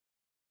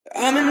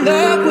I'm in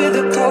love with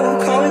the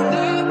cold.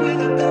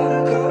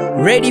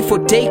 Ready for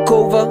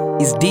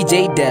takeover is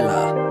DJ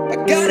Della. I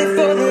got it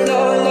for the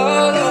low.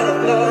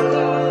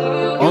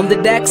 On the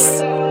decks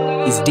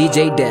is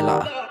DJ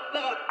Della.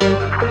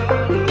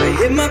 I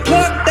hit my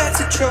plug,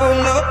 that's a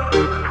trollo.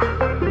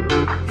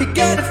 He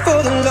got it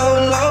for the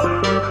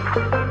low.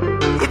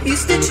 If you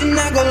stitching,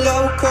 I go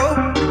loco.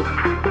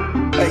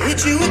 I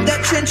hit you with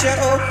that trench,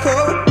 oh.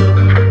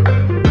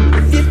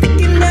 If you're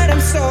thinking that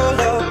I'm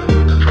solo,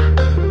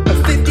 a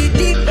 50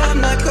 deep,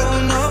 I'm like, oh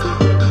no.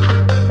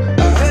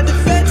 I heard the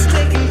feds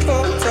taking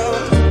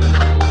photos,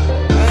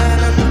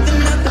 and I'm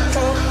nothing at the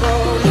popo.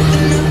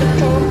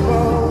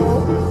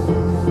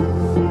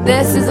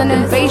 This is an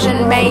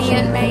invasion, man.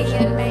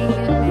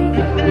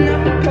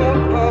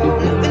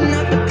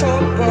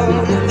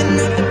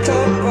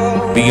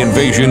 The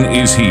invasion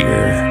is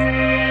here.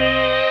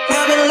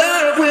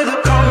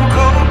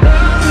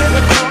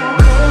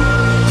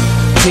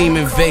 Team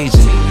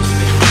Invasion.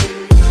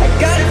 I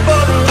got it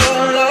for the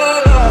low.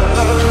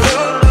 I'm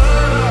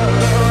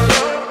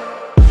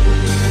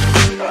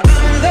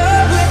in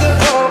love with the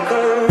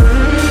poker.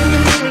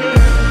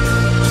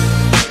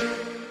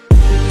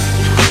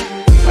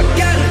 I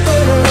got it for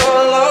the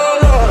low.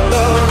 I'm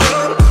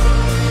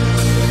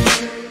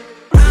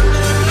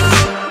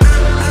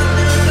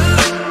in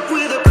love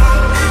with the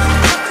poker.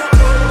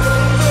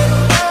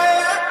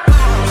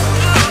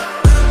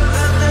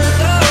 I'm in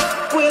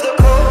love with the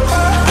poker.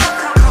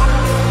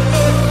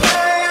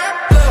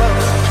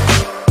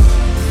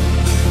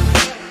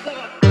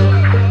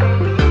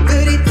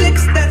 Goody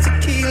dicks, that's a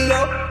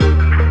kilo.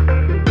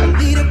 I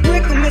need a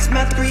brick to miss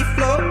my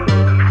 3-flow.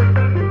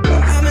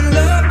 I'm in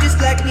love just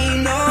like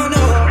Nino,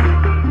 no.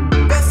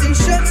 Busting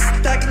shots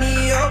like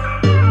Neo.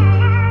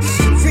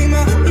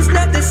 Freema, he's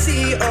not the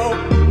CEO.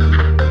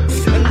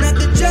 I'm not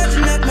the judge,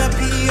 not my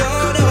PO,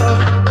 no.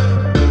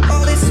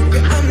 All this,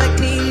 I'm like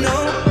Nino.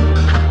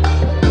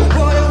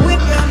 Water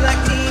whip, I'm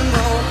like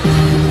Nemo.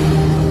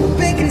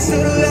 Baking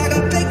soda, I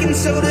got baking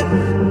soda.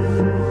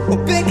 Oh,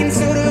 baking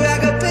soda, I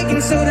got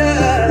baking soda.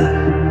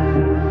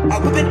 I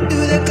whip it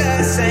through the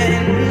glass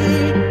and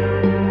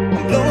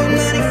I'm blowing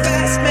money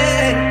fast,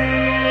 man.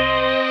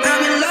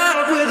 I'm in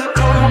love with a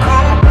coco.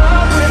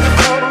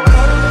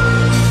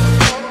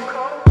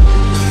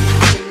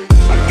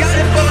 I got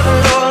it for the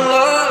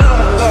low.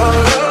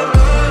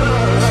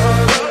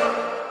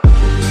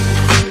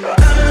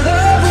 I'm in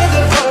love with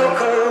the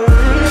coco.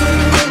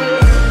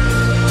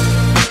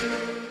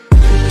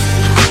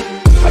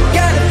 I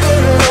got it for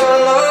the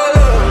low.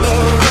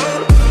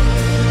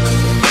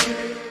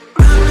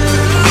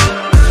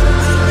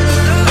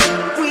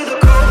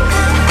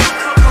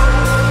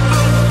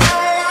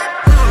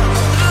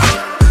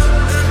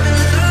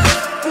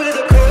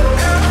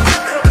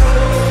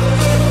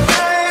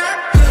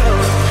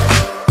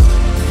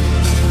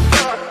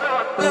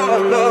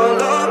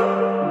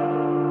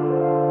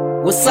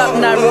 What's up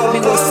Nairobi,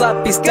 what's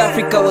up East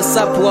Africa, what's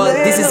up world?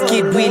 This is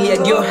Kid Willie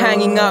and you're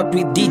hanging out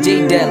with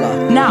DJ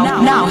Della. Now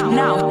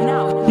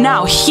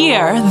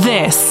hear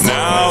this.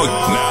 Now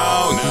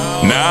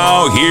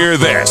hear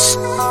this.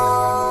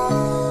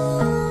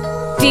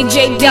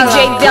 DJ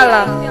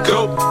Della.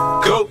 Go,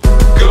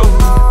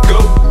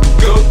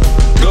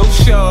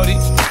 shorty.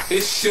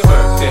 It's your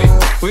birthday.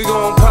 We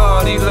gon'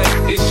 party like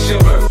it's your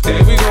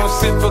birthday. We gon'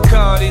 sip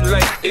Bacardi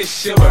like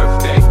it's your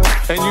birthday.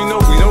 And you know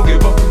we don't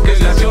give up, cause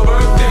that's your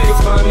birthday. You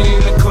can find me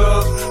in the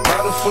club,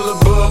 bottle full of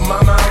bub.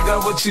 Mama, I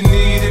got what you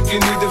need if you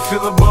need to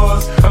fill the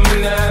bars. I'm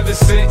into having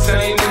sex,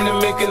 I ain't into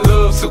making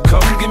love. So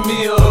come give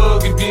me a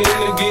hug if you're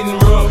into getting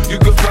rough. You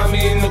can find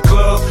me in the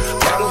club,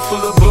 bottle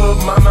full of bub.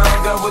 Mama,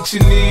 I got what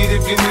you need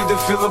if you need to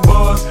fill the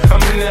bars.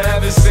 I'm into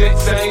having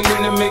sex, I ain't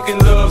into making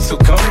love. So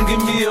come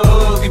give me a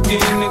hug if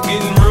you're into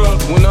getting rough.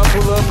 When I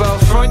pull up out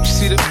front, you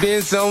see the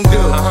Benz on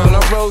dub. When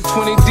I roll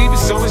 20 deep,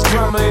 it's always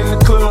drama in the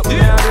club.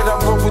 Now that I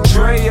roll with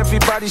Dre,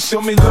 everybody show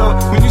me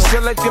love. When you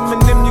sell like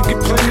Eminem, you get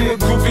plenty of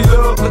groovy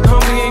love. Look,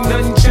 homie, ain't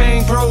nothing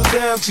changed. Rolls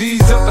down,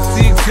 G's up. I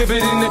see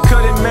exhibit in the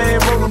cutting, man.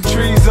 Roll them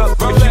trees up.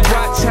 If you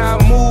watch how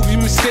I move, you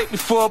mistake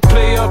before I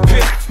play up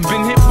here.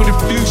 Been hit with a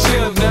few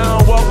shells, now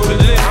I walk with a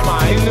limp.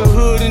 In the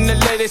hood, in the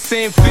lady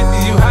saying 50,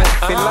 you hot.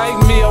 They like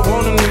me, I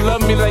want them to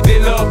love me like they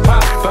love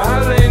pop. But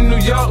holla in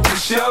New York, for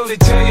sure, they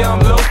tell you I'm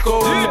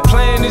local. And the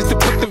plan is to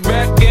put the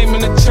rap game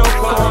in the choke.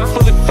 I'm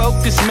fully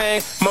focused,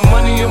 man. My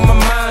money on my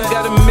mind,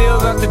 got a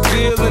meal out the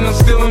deal, and I'm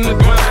still in the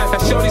grind. Now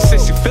shorty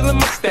says she feeling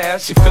my style,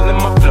 she feeling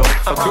my flow.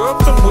 A girl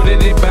from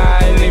Wooded, they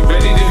buy and they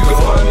ready to go.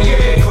 Find me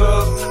in the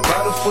club,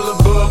 bottle full of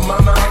bub.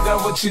 Mama, I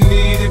got what you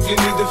need if you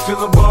need to fill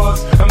the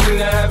bars. I'm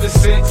into having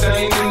sex,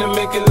 I ain't into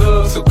making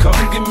love. So come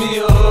give me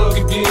a hug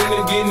if you're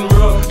into getting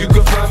rough. You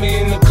can find me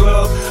in the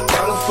club,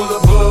 bottle full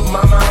of bub.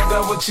 Mama, I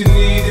got what you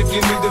need if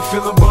you need to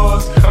fill the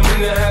bars. I'm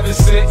into having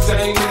sex,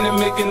 I ain't into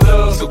making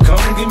love. So come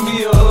give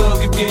me a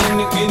hug if you're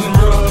into getting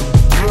rough.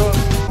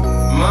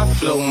 My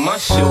flow, my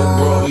show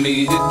brought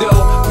me the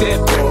dough that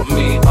brought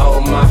me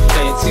all my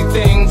fancy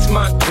things.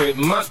 My crib,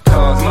 my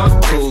cars, my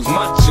clothes,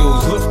 my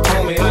jewels. Look,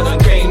 homie, I done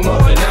came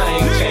up and I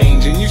ain't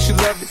changing. You should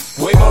love it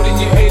way more than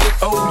you hate it.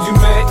 Oh, you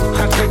mad?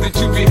 I could that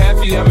you be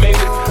happy I made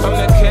it. I'm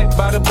that cat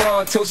by the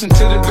bar, toasting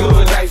to the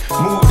good life.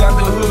 Moved out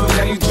the hood,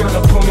 now you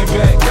tryna pull me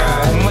back.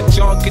 My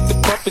jaw get the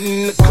pumping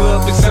in the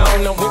club, it's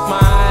on. I'm with my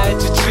eye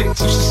at your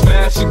chicks, you should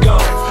smash it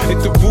gone. Hit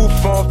the roof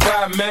on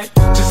fire, man.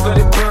 Just let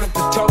it burn. If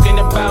they're talking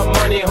about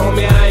money,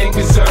 homie, I ain't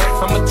concerned.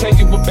 I'ma take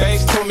it what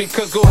banks told me,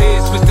 cause go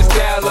ahead, switch the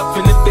style up.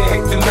 And if they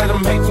hate, then let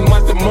them hate, and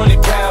watch the money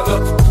pile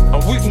up.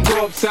 And we can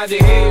go upside the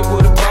head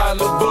with a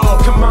bottle of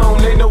bug. Come on,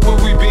 they know where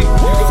we be.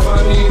 You can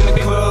find me in the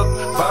club,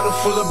 bottle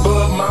full of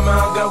bug. Mama,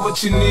 I got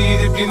what you need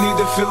if you need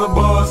to fill a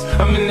buzz.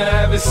 I'm in the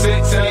having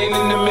sex, I ain't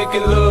into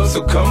making love.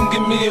 So come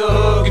give me a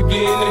hug if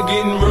you're into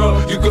getting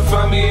rough. You can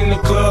find me in the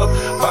club,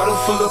 bottle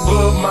full of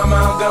bug. Mama,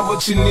 I got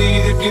what you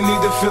need if you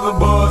need to fill a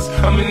buzz.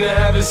 I'm in the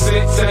having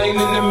sex, I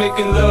ain't into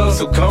making love.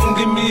 So come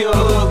give me a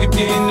hug if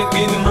you're into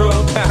getting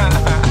rough.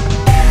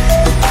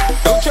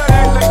 Don't try to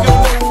act like you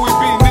don't know who we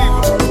be,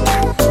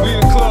 neither. We in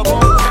the club all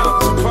the time,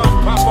 so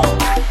pop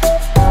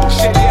on.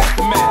 Shady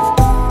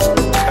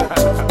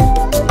aftermath.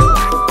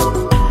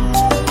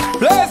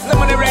 Bless them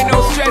when there ain't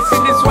no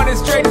stressing. This one is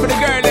straight for the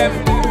girl them.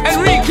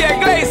 Enrique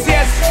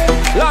Iglesias,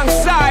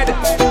 alongside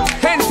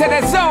Enter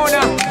the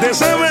Zona.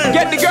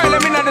 Get the girl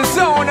them in the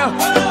zone.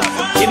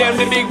 Give them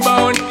the big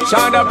bone.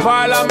 Shonda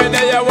Parliament,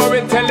 there what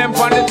we tell them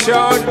on the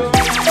throne.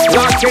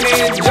 Locking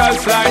in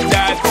just like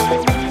that.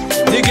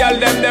 The girl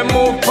them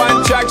move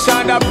on track.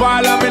 Shonda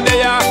Parliament,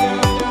 there.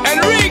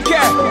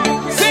 Enrique,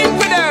 sing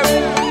for them.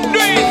 Do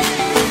it.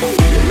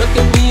 Look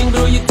at me and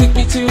girl, you took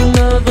me to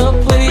another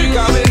place.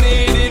 Because we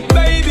need it,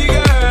 baby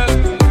girl.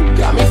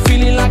 Got me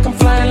feeling like I'm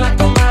flying, like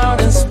I'm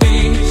out in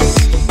space.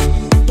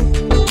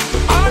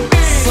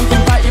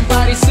 Something about your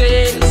body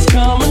says,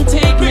 come and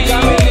take me.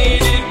 Because we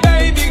need it,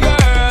 baby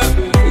girl.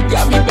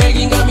 Got me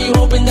begging, got me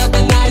hoping that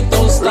the night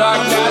don't stop.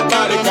 Rock that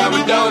body, cause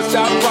we don't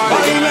stop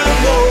partying.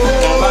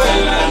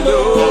 Bailando,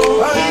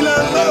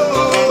 Bailando,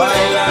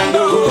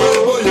 bailando.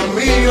 Oye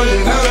mío,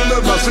 llenando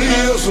el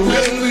vacío,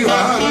 subiendo y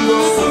bajando.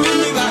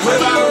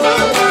 Bailando,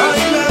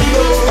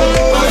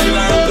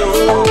 bailando,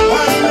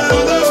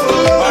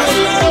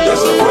 bailando.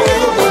 Ese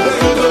fuego por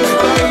dentro me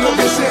está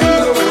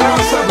enloqueciendo, me va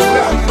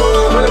saturando.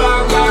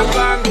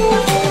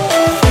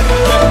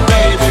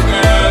 Baby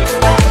girl,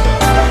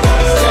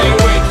 stay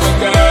with me,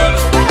 girl.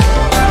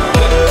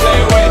 Stay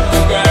with me,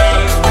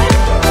 girl.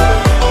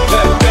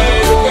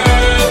 Baby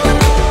girl,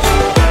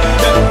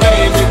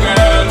 baby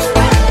girl,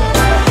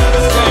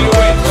 stay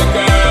with me,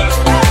 girl.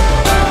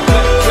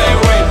 Stay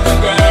with me,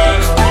 girl.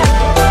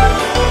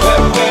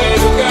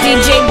 Baby girl.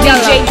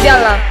 DJ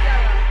Della.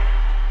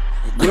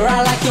 Girl,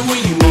 I like the way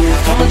you move.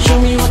 Come and show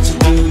me what to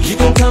do. You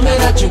can tell me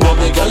that you want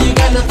me, girl. You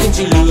got nothing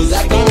to lose.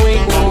 I can't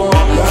wait no more.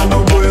 Ya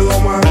no puedo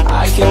más,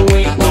 I can't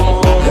wait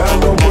no more. ya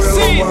no puedo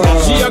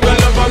más. She a go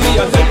love for me,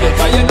 I take it.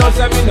 Cause you know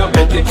say me no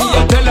petty.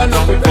 I tell her no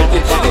be petty.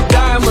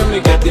 Anytime when me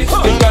get it, it's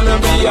gonna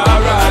be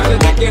alright. We're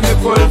taking the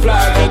full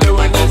flight, we're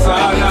doing this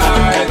all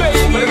night.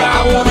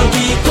 I wanna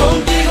be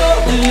contigo,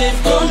 and live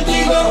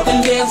contigo, and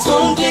dance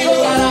contigo.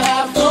 Gotta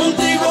have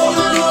contigo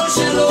una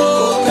noche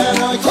loca.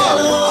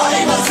 Ay,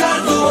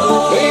 pasando,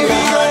 baby.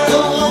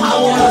 I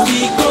wanna be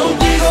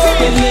contigo,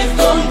 and live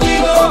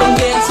contigo, and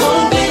dance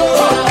contigo.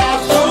 Gotta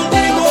have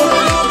contigo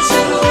una noche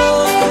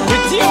loca.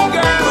 With you,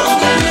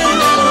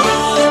 girl.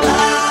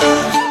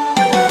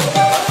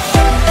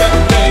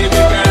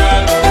 Baby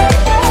girl,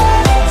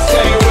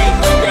 stay with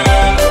me,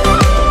 girl.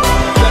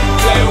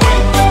 Stay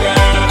with me,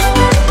 girl.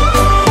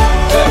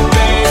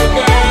 Baby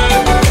girl,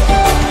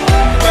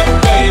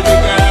 baby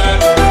girl,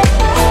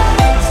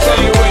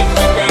 stay with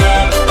me,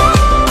 girl.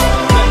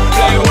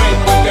 Stay with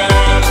me,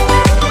 girl.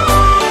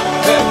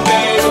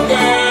 Baby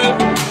girl.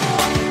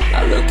 I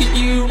look at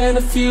you and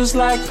it feels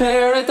like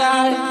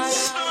paradise.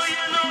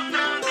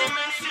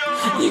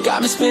 You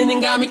got me spinning,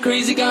 got me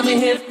crazy, got me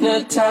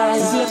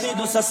hypnotized.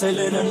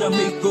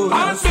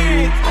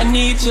 I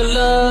need your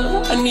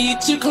love, I need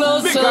you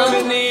Because we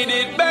closer. need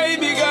it,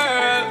 baby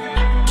girl.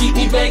 Keep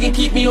me begging,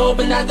 keep me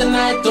hoping that the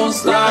night don't Rock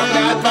stop.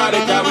 that body,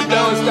 cause we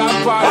don't stop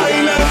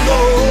partying.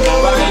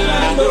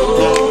 Bailando,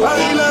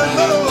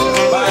 bailando,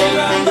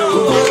 Bailando, tu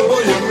cuerpo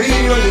y el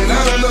mío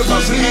llenando el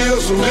vacío,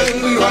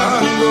 subiendo y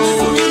bajando.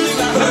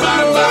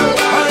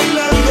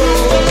 Bailando,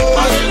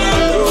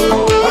 bailando,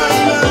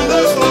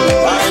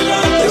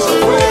 bailando. Ese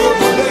fuego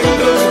por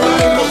dentro me está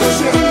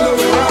enloqueciendo,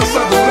 me va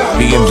saturando.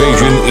 The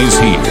invasion is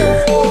here.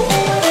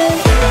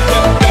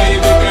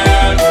 baby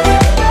girl.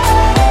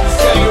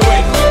 Stay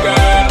with me,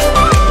 girl.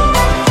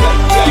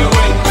 Stay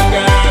with me,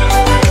 girl.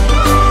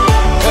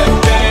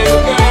 Baby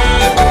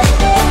girl.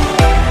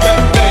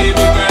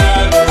 Baby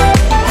girl.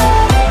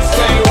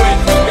 Stay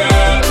with me,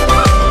 girl.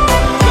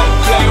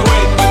 Stay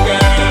with me,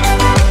 girl.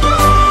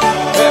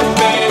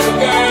 Baby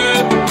girl.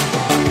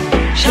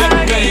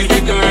 Baby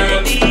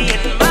girl.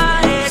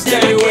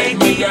 Stay with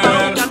me, girl.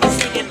 Stay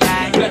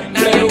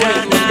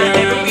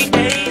with me,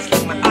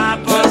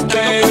 girl.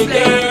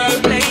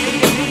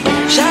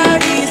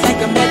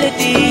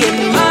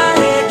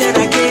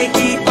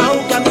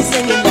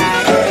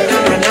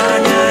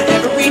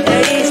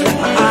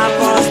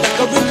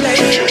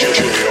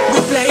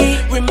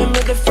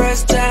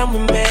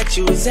 met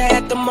you was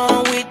at the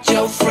mall with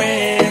your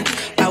friend.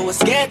 I was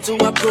scared to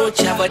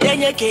approach ya, but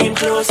then you came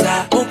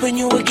closer, hoping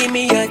you would give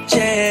me a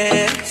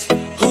chance.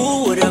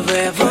 Who would have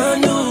ever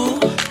knew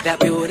that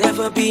we would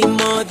ever be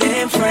more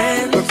than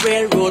friends? A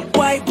railroad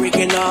white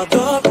breaking all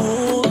the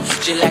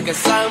rules. She like a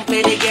song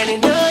played again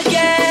and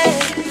again.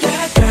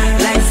 That girl,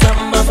 like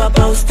something of a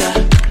poster.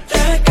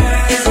 That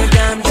girl is a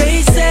damn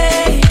they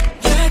say.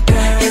 That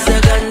girl is a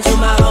gun to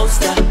my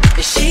holster.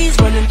 And she's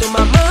running through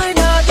my mind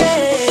all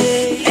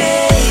day.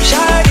 Hey,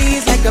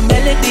 Shawty's like a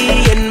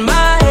melody in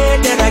my head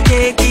that I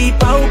can't keep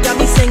out. Got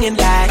me singing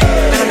like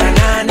na na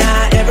na na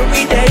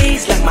every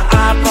day's like my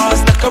iPod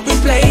stuck a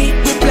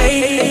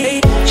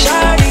replay.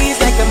 Shawty's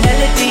like a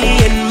melody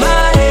in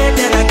my head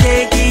that I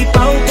can't keep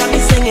out. Got me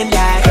singing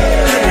like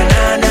na na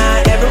na na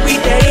every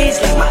day's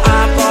like my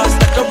iPod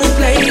stuck a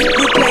replay.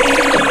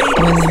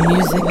 When the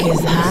music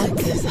is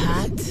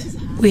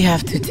hot, we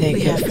have to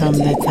take it from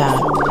the top.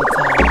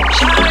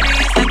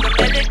 Shawty's like a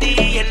melody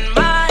in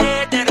my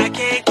head that I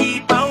can't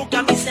keep out.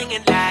 Got me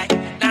singing like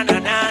na na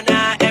na na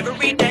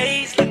every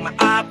day's like my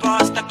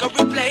iPod stuck a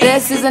replay.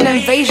 This is an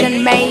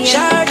invasion, man.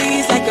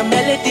 Shawty's like a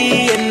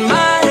melody in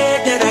my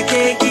head that I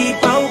can't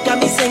keep out. Got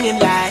me singing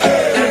like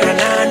na na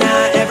na na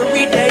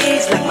every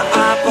day's like my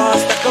iPod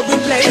stuck a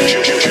replay.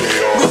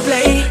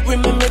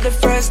 Remember the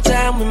first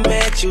time we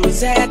met? You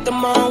was at the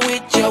mall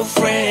with your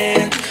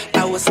friend.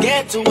 I was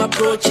scared to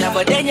approach ya,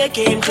 but then you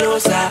came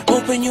closer,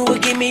 hoping you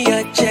would give me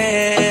a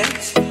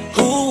chance.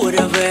 Who would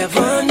have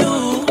ever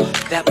knew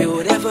that we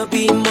would ever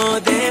be more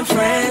than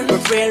friends? A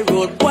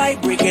railroad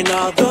white breaking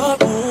all the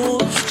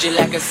rules. She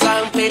like a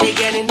song played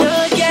again and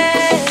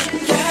again.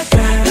 That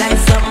girl, like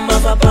something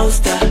of a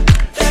poster.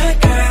 That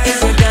girl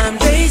is a damn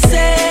they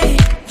say.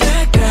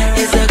 That girl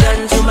is a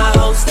gun to my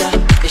holster.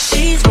 And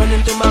she's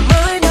running through my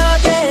mind all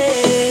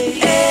day.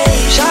 Hey,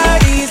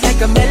 Shawty's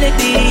like a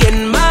melody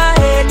in my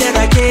head that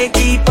I can't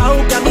keep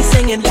out. Got me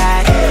singing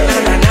like na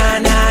na na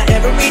na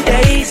every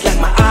day's like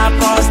my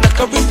iPod stuck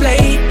a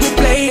replay.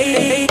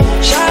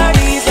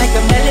 Shawty's like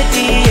a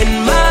melody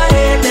in my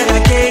head that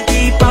I can't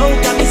keep out.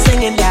 Got me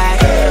singing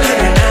like na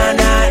na na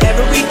na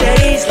every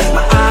day's like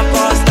my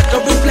iPod stuck a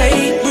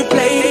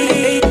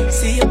replay.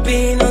 See you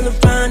been all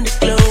around the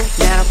globe.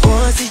 Now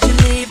once did you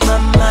leave my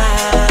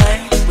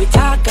mind? We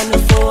talk on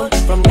the phone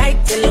from night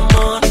till the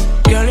morning.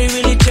 Girl, it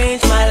really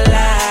changed my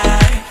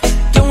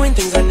life. Doing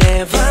things I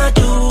never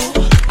do.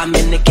 I'm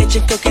in the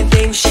kitchen cooking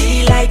things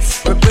she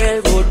likes. We're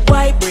railroad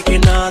white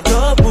breaking all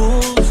the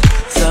rules.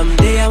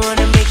 Someday I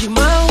wanna make you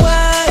my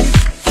wife.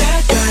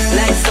 That girl,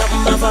 like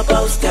something of a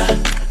poster.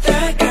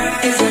 That girl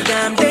is a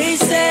damn they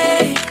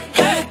say.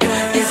 That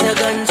girl is a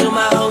gun to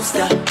my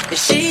holster. And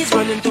she's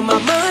running through my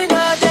mind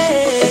all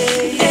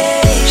day.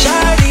 Hey,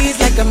 Shawty's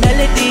like a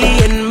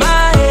melody in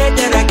my head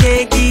that I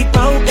can't keep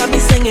out. Got me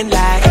singing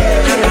like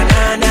na na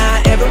na na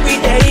every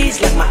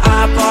day's like my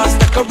iPod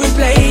stuck a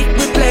replay.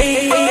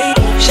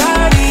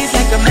 Shawty's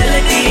like a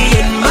melody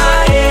in my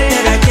head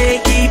that I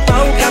can't keep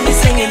out. Got me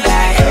singing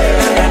like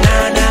na na na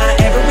na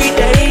every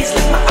day's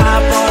like my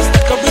iPod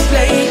stuck a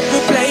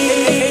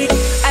replay.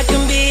 I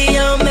can be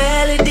your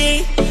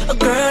melody, a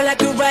girl I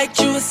could write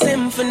you a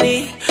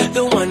symphony,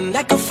 the one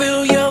that could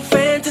fill your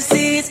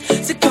fantasies.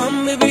 So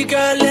come, baby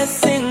girl, let's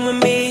sing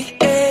with me.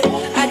 Yeah.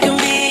 I can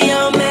be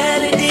your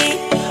melody,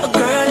 a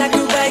girl I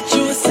could write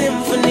you a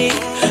symphony,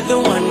 the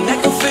one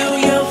that could fill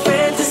your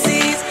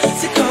fantasies.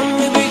 So come,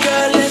 baby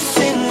girl, let's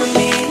sing with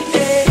me.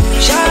 Yeah.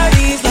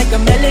 Shawty's like a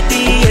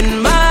melody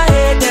in my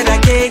head that I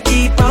can't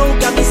keep out.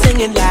 Got me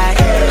singing like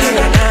na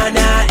na na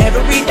na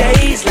every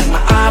day's like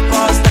my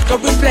iPod stuck a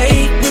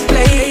replay.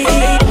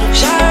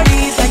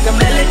 Shawty's like a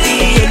melody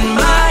in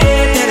my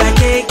head that I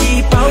can't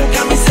keep out.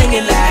 Got me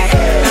singing like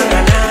na na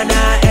na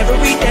na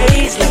every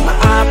day's like my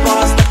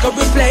iPod stuck a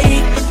replay.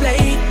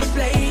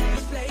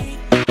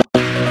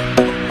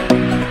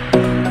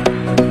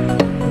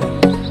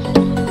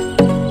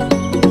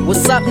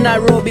 What's up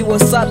Nairobi,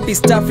 what's up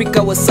East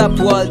Africa, what's up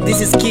world?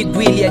 This is Kid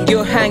Willie and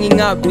you're hanging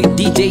out with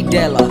DJ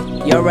Della.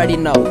 You already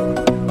know.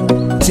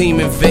 Team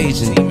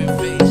Invasion.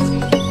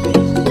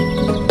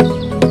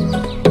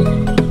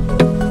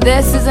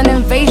 This is an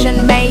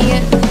invasion,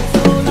 man.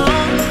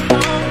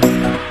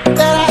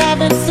 That I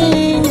haven't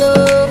seen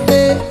your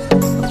face.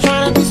 I'm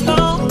trying to be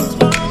strong,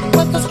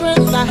 but the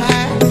strength I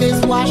have is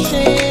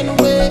washing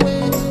away.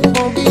 It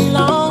won't be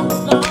long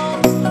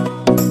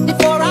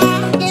before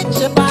I get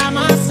you by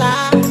my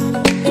side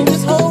and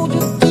just hold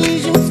you,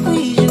 tease you,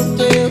 squeeze you,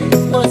 tell you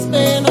what's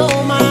been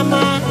on my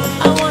mind.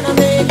 I wanna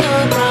make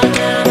up right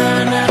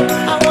now.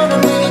 I wanna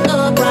make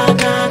up right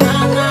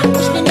now.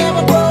 Wish we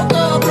never broke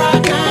up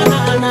right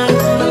now.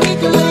 We need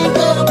to link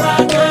up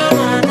right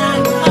now.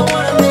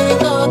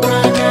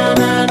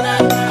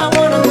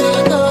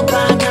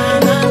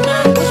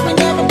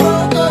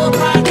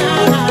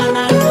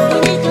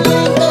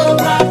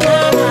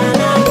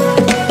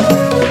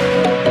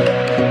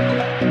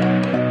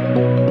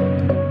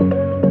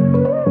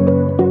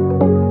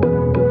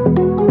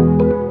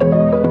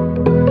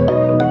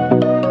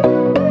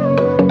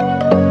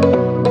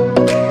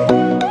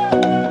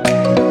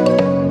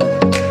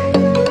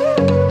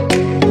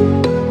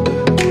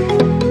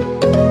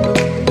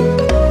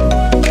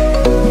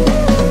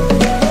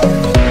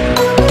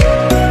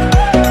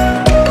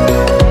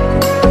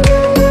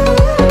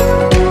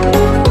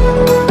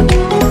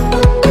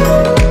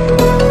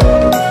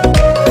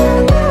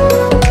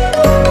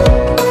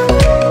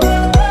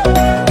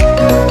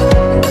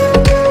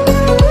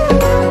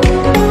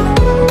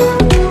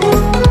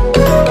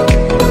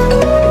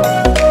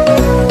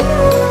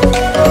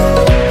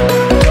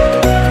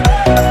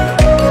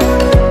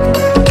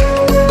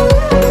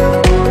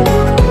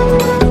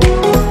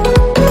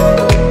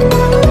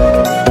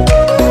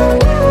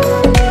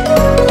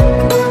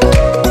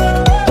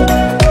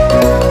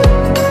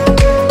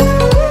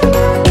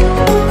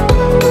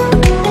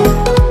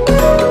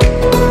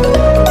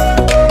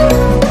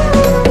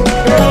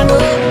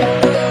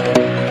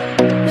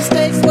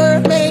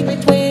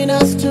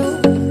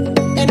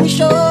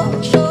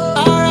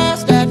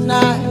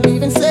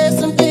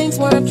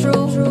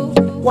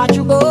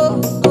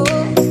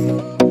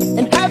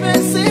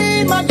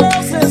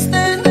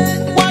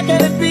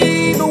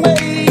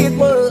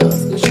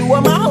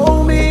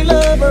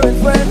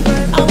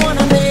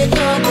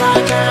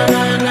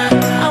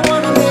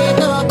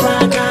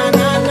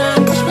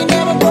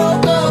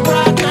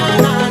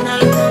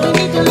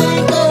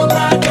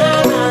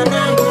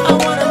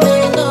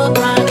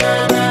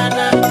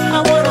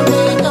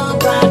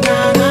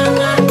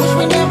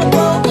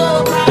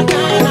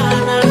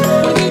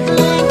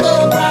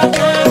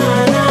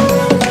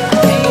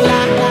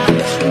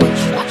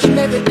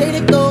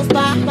 goes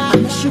by. I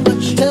miss you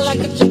much. Till I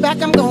get you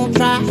back, I'm gonna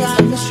try.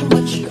 I miss you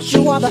much. 'Cause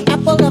you are the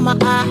apple of my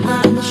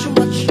eye. I miss you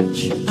much.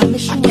 I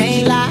miss you,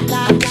 can't lie.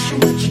 I miss you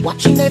much.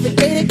 Watching every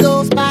day that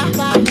goes by.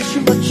 I miss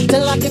you much.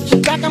 Till I get you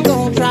back, I'm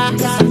gonna try.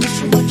 I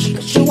miss you much.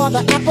 'Cause you are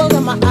the apple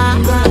of my eye.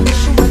 I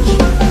miss you much.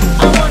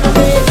 I wanna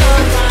be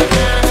up right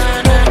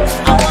now.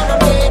 I wanna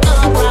be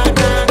up right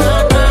now.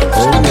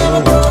 I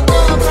never broke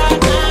up right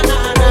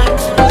now.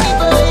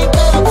 People ain't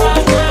up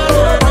right now.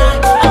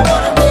 I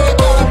wanna be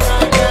up right now. I wanna be up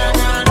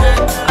right now.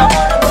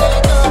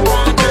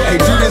 Hey,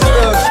 do this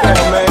thug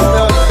style, man.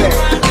 Thug style.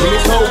 When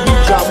this whole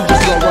beat drop, we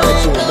just gonna run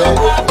into it, man.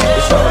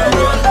 It's all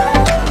good.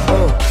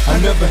 I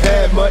never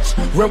had much.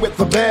 Run with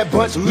a bad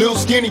bunch. Little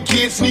skinny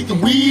kids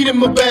sneaking weed in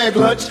my bag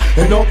lunch.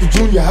 And off the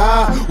junior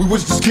high, we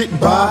was just getting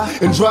by.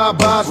 And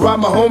drive-bys, ride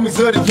my homies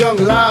of the young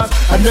lives.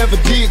 I never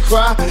did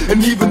cry.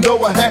 And even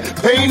though I had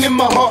pain in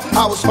my heart,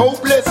 I was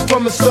hopeless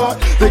from the start.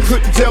 They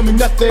couldn't tell me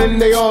nothing.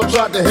 They all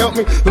tried to help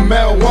me. The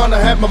marijuana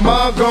had my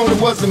mind gone. It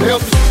wasn't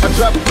healthy. I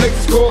dropped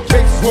places, cold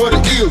cases, what a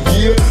deal,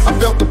 yeah. I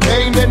felt the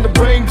pain in the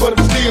brain, but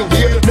I'm still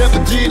here. Never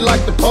did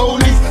like the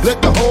police.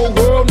 Let the whole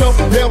world know.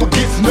 Never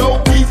gets no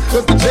peace.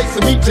 'Cause they're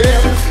chasing me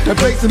down and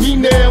facing me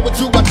now. What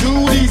do I do?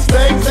 These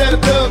things that a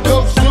thug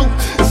goes through.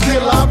 And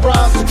still I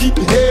rise to keep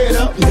your head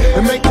up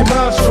and make your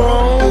mind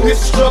strong.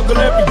 It's a struggle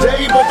every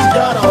day, but you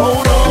gotta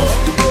hold on.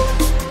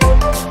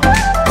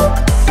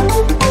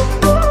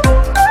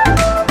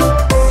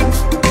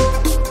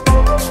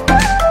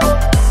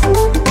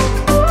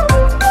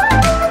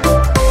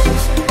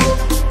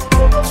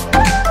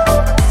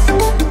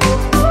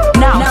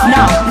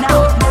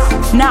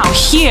 Now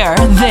hear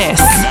this.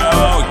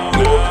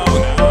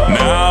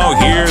 Now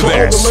hear To all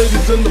this. the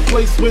ladies in the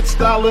place with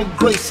style and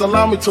grace,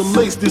 allow me to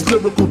lace these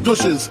lyrical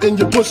douches in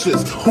your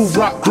bushes who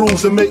rock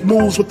grooves and make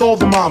moves with all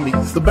the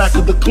mommies. The back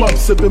of the club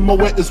sipping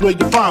Moet is where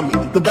you find me.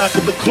 The back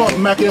of the club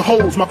macking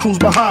holes, my crew's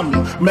behind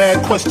me.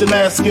 Mad question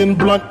asking,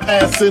 blunt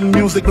passing,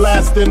 music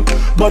blasting,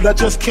 but I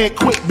just can't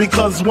quit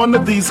because one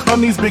of these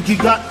honeys Biggie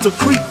got to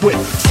creep with,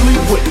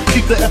 sleep with,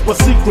 keep the ep a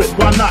secret.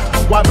 Why not?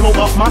 Why blow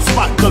up my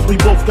spot? 'Cause we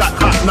both got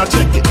hot. Now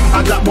check it.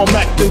 I got more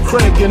Mac than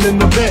Craig and in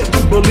the bed.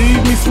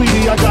 Believe me,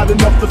 sweetie, I got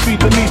enough to feed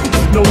the needy.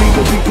 No need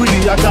to be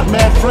greedy. I got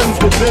mad friends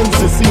with Benz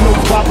and see no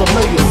bother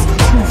layers.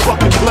 True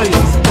fucking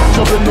players.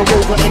 Jump in the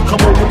Rover and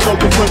come over, plug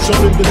the fresh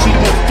up in the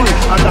GF3.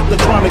 I got the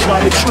chronic by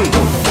the tree.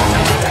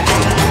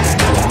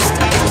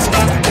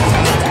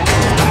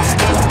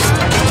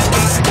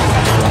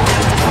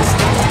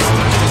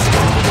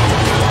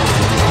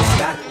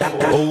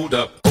 Hold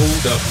up,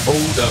 hold up,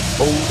 hold up,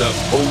 hold up,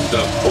 hold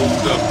up,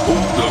 hold up,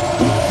 hold up,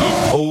 hold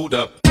up, hold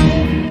up.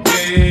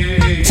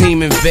 Hey,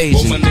 Team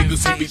Invasion. all my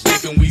niggas who be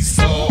thinking we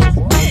soft,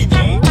 we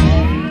don't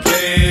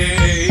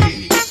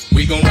play.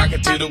 We gon' rock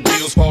it till the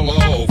wheels fall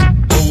off.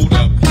 Hold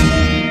up.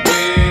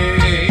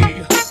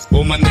 Hey,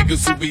 all my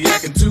niggas who be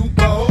acting too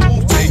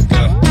bold, take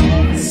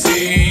a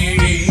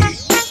seat.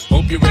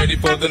 Hope you're ready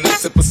for the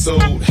next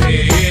episode.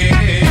 Hey, hey,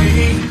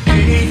 hey,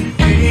 hey,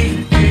 hey,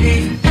 hey,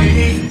 hey.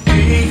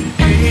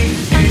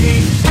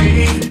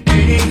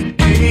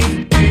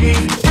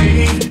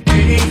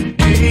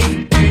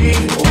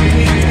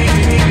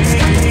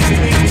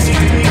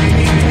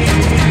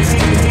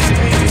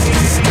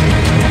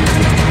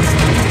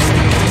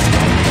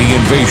 The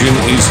invasion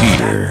is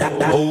here.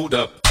 Hold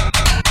up.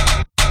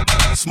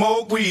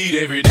 Smoke weed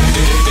every day.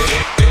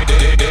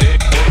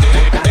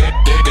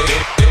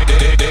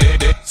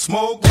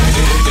 Smoke weed.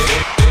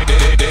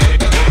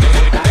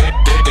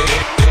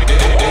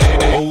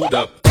 Hold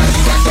up.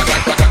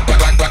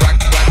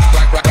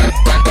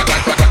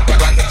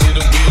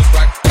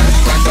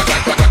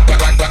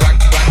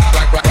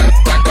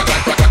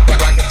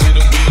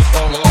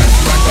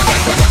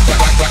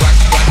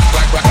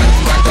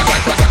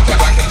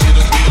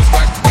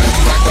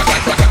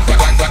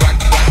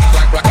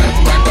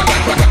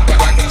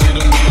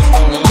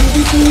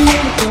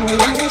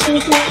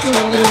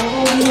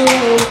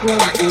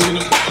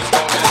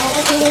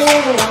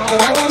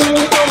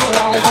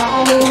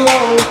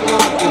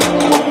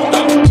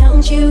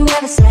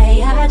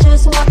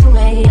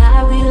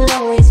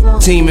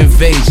 Team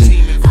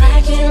Invasion.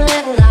 I can't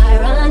live a lie,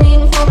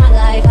 running for my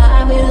life.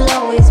 I will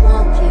always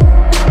want you.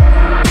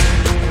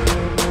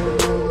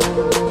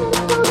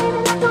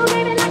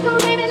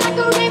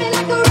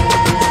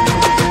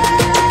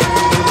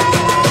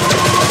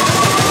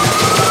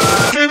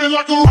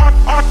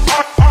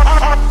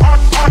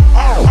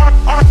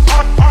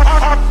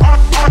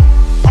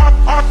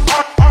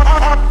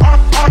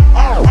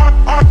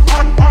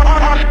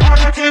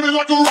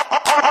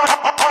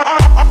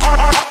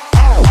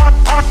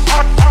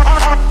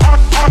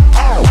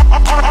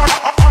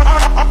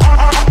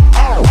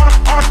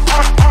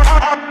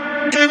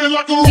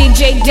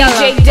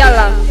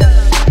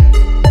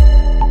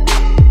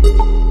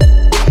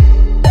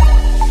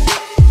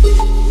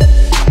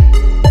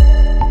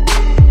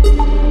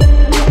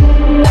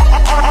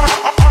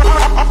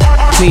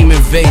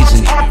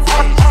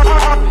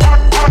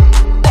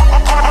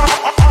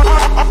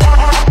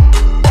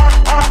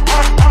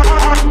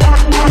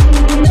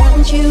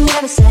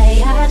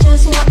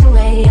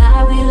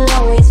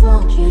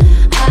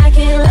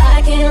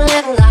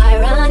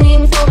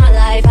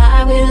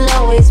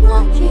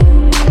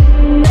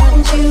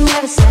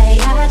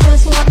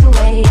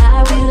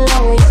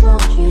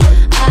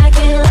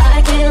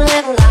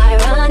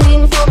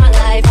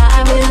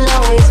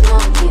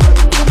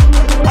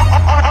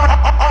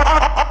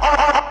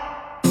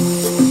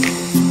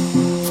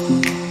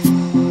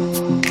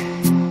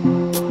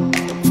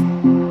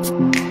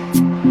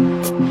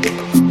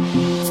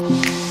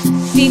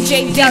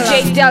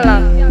 DJ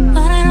Della.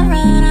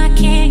 Around, I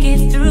can't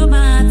get through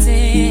my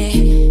day.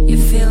 You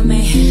feel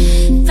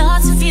me?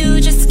 Thoughts of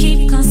you just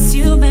keep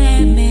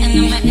consuming me.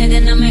 And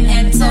in my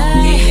head,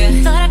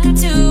 thought I could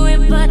do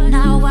it, but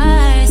now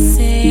I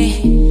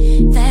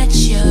see that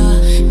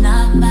you're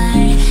not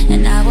mine.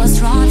 And I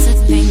was wrong to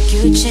think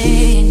you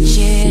changed,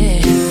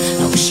 yeah.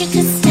 I wish you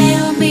could stay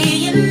with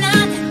me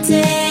another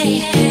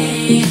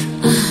day.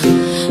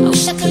 I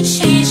wish I could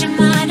change your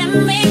mind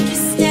and make you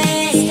stay.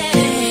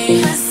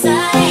 'Cause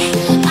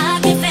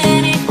I'd give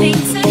anything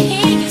to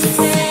hear you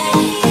say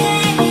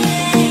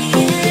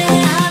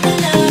I've been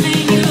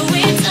loving you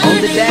eternally. On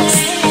the decks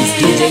is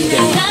DJ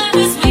Della.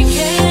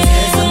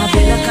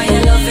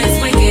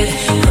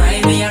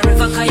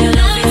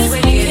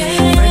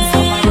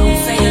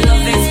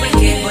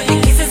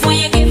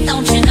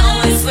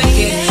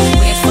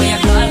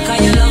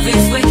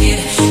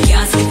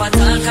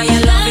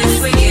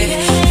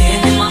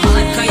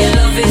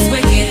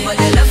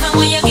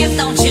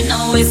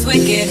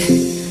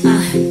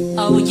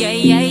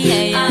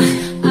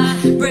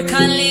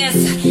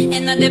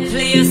 The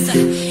place,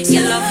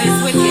 your love is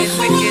wicked,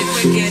 wicked,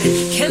 wicked.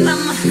 Kill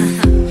 'em.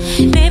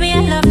 Maybe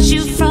I loved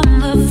you from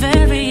the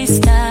very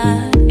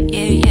start,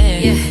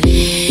 yeah.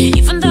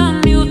 Even though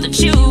I knew that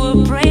you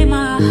would break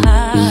my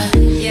heart,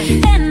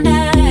 and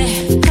I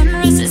couldn't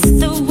resist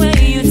the way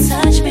you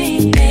touch me,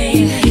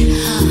 baby.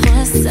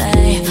 Was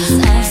I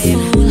a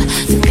fool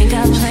to think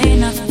I play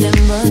nothing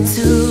but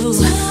two?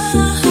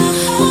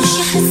 Wish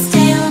you could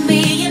stay with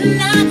me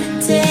another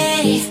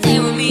day. Stay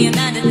with me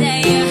another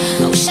day.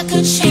 I wish I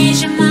could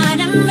change your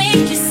mind and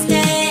make you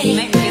stay.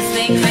 Make you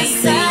stay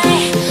crazy.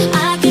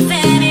 I'd give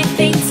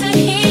anything to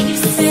hear you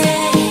say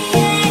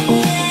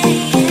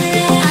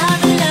I've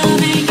been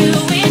loving you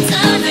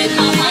eternally.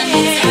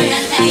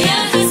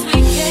 Love is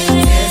wicked.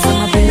 So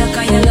my pillow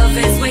 'cause your love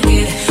is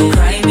wicked.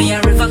 Cry me a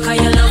river 'cause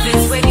your love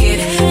is wicked.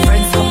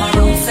 Friends come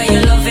around say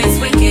your love is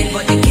wicked,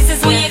 but the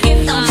kisses when you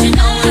give don't you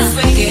know it's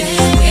wicked.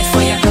 Wait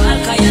for your call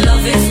 'cause your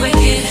love is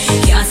wicked.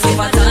 Can't sleep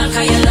at all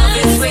 'cause your love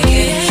is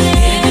wicked.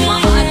 Pain in my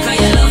heart 'cause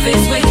your love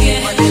is wicked,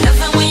 but the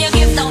love when you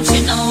give don't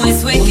you know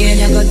it's wicked.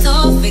 You got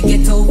to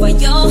get over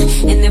you.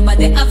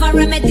 Anybody have a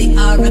remedy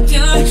or a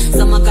cure?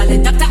 Some call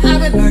it doctor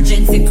or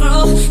emergency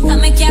crew.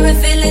 Come and carry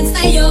feelings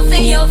for you,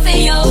 for you, for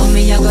you.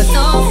 Me you got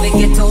to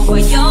get over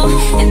you.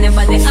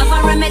 Anybody have a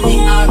remedy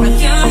or a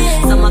cure?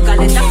 Some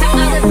call it doctor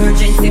or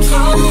emergency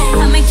crew.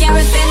 Come and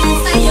carry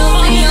feelings for you,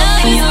 for you,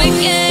 for you.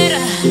 Wicked.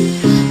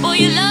 Boy,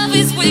 your love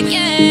is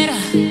wicked.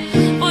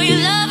 Boy,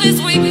 your love is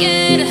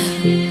wicked.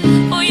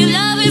 Boy, your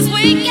love is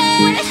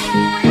wicked.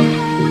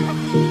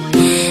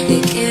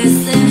 You're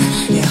kissing,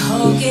 you're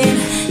hugging,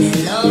 you're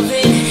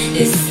loving,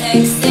 you're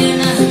sexting.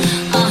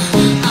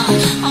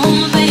 Oh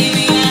my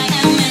baby, I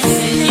am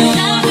missing you. Your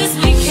love is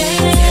wicked.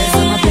 So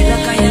my pillow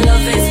 'cause your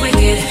love is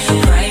wicked.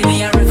 Cry me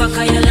a river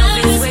 'cause your love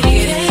is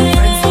wicked.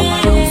 Friends come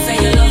around say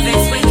your love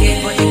is wicked,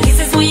 but the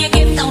kisses when you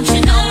give don't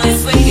you know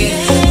it's wicked.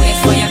 Wait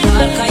for your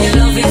call 'cause your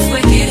love is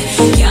wicked.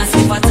 Can't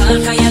sleep at all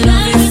 'cause your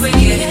love is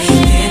wicked.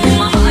 Pain in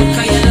my heart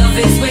 'cause your love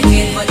is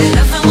wicked, but the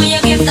love when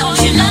you give don't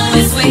you know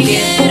it's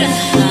wicked.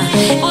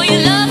 Boy,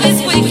 your love is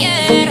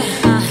wicked.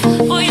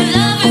 Boy, your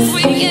love is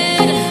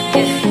wicked.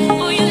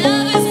 Boy, your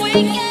love is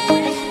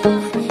wicked.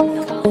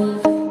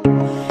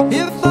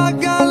 If I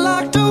got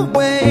locked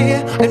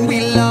away and we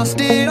lost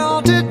it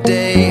all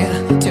today,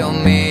 tell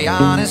me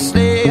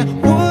honestly,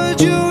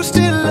 would you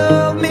still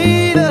love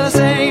me the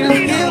same?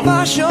 If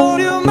I showed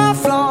you my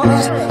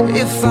flaws,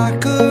 if I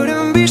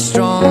couldn't be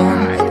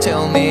strong,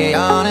 tell me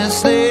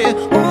honestly,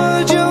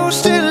 would you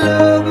still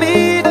love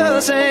me the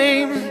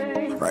same?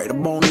 Right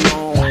about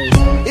now.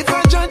 If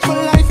I judge for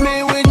life,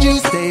 man, would you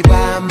stay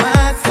by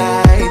my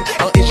side?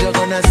 Or is you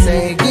gonna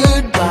say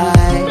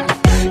goodbye?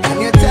 Can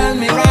you tell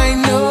me right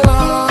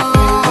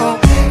now?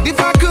 If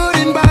I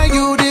couldn't buy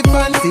you the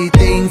fancy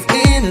things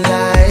in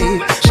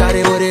life,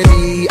 shawty, would it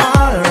be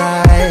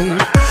alright?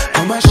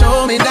 Come and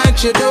show me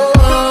that you do.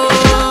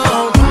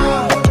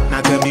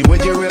 Now tell me,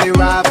 would you really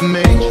ride for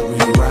me?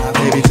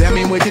 Baby, tell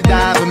me, would you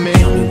die for me?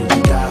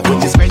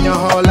 Would you spend your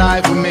whole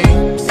life with me?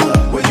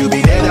 Would you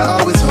be there to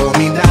always hold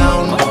me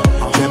down?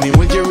 Tell me,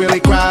 would you really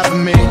cry for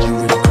me?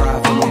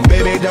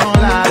 Baby, don't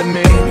lie to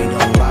me.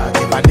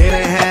 If I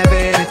didn't have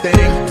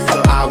anything, so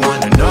I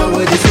wanna know,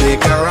 would you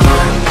stick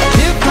around?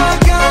 If I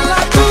got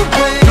locked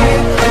away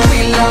and we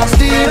lost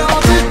it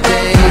all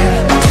today,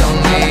 tell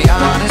me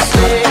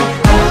honestly,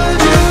 would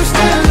you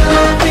still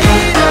love me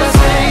the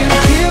same?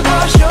 If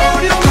I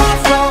showed you my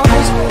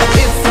flaws,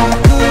 if I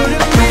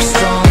couldn't be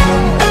strong,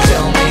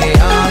 tell me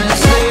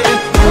honestly,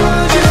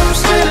 would you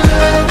still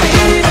love me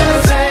the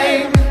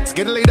same?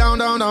 Skiddly down,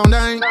 down, down,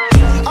 down.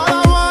 All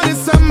I want is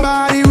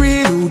somebody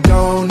real who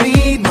don't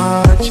need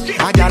much.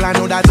 A gal I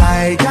know that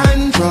I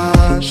can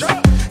trust.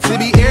 To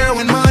be here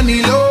when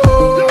money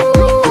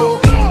low.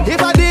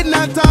 If I did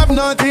not have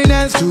nothing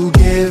else to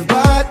give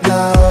but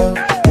love,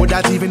 would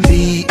that even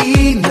be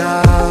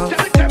enough?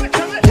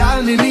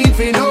 Gal, me need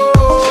to know.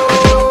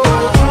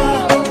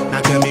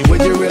 Now tell me,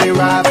 would you really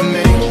ride for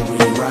me?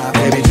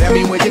 Baby, tell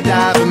me, would you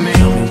die for me?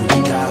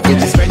 Would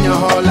you spend your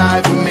whole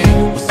life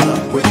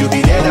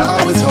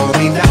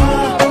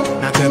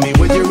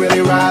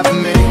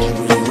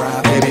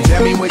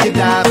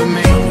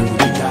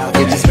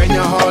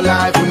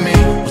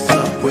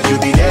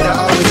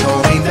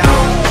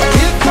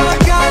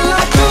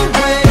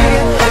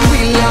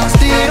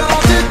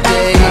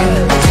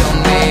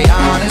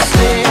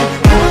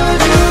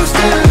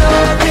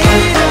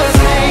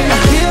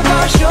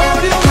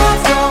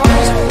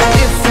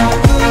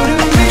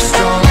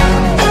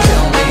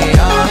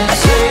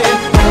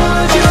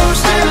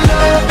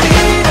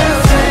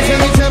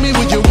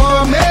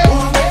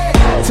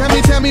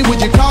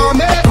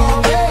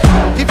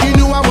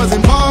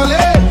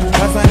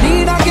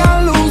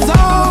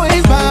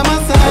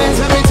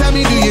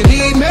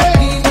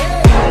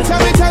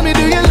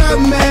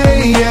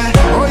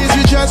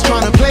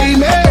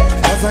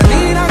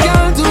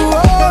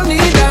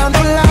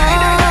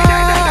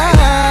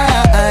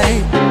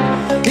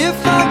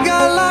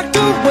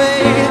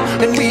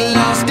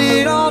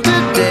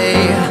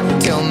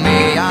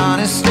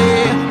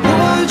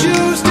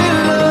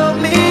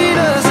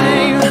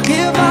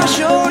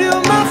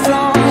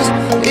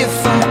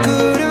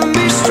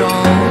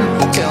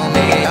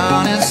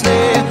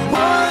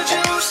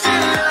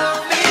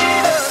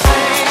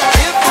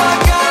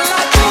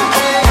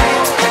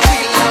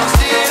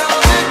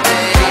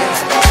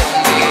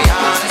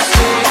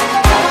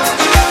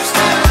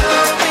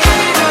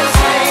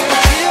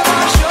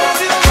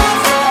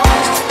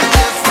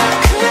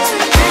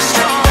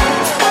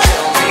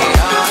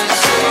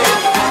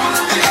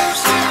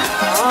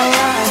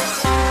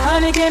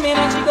Honey came in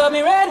and she got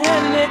me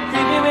red-handed,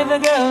 creepy with the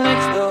girl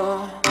next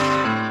door.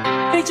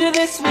 Picture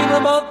this, we were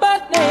both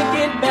butt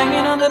naked,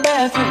 banging on the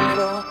bathroom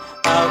floor.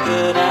 How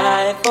could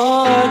I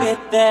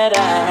forget that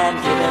I had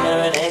given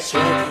her an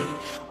extra key?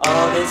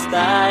 All this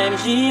time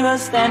she was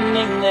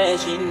standing there,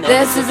 she never.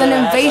 This is an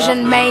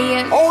invasion,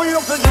 man. Oh,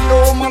 you think you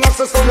know man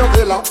access to your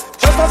villa?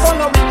 Just as on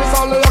the weakness,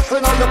 all the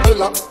action on your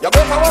pillar. You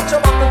better watch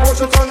your back before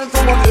she turn into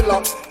a killer.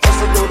 Just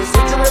to do the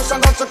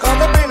situation that you call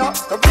the winner.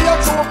 To be a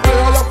true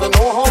player, you have to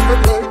know how to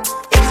play.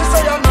 If she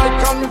say a night,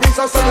 can be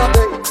so say a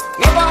day.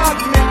 Never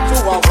admit to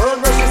a word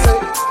where she say.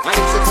 And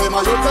if she claim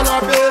her, you tell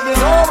her, baby,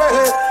 no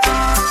way.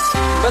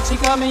 But she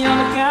caught me on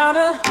the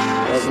counter.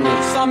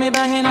 Saw me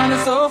banging on the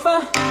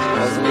sofa.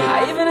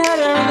 I even had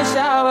her in the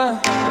shower.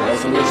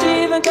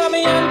 She even caught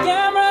me on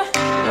camera.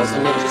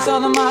 She saw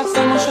the marks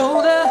on my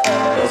shoulder.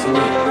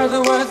 Heard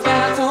the words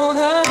that I told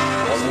her.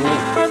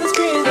 Heard the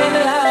screams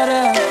getting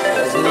louder.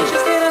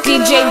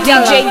 DJ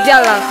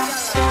Della.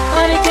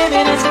 Honey came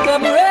in and she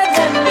got me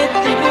red-handed,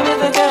 creepy with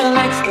the girl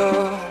next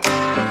door.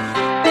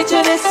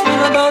 Picture this, we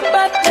were both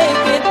butt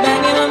naked,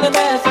 banging on the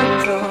bathroom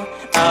floor.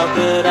 How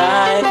could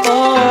I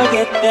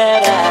forget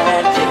that I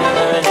had given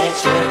her an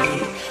extra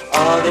key?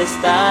 All this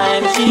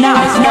time she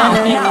was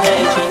standing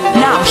there, she never.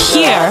 Now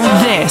hear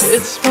this.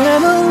 It's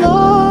been a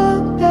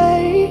long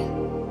day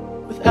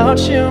without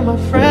you, my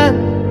friend,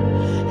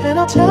 and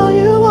I'll tell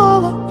you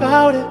all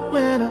about it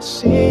when I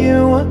see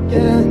you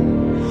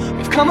again.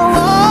 We've come a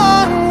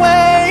long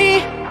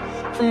way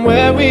from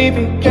where we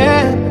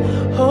began.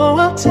 Oh,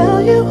 I'll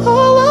tell you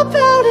all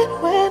about it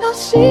when I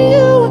see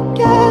you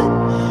again.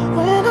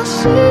 When I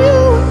see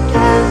you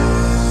again.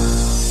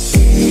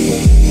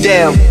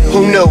 Damn,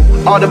 who knew?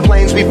 All the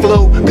planes we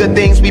flew, good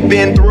things we've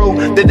been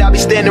through. That I'll be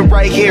standing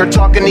right here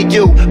talking to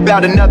you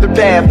about another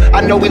path.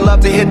 I know we love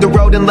to hit the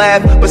road and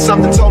laugh, but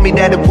something told me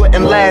that it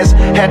wouldn't last.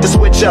 Had to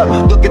switch up,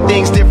 look at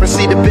things different,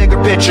 see the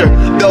bigger picture.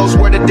 Those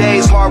were the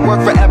days, hard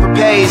work forever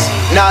pays.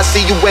 Now I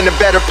see you in a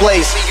better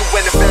place. See you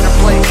in a better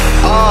place.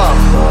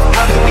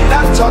 How can we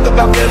not talk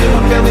about family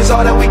when family's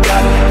all that we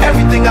got?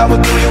 Everything I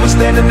would do, you were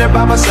standing there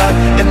by my side,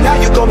 and now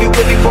you gon' be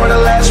with me for the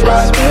last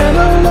ride. It's been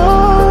a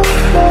long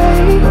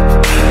day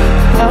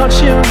without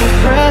you, my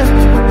friend,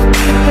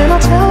 and I'll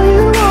tell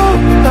you all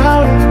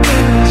about it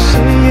when I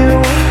see you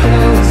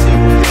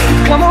again.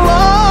 We've come a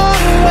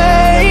long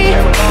way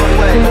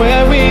from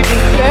where we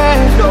began.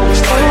 Oh,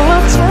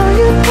 I'll tell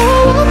you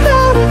all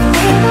about it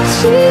when I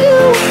see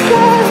you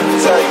again.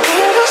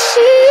 When I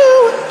see you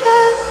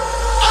again.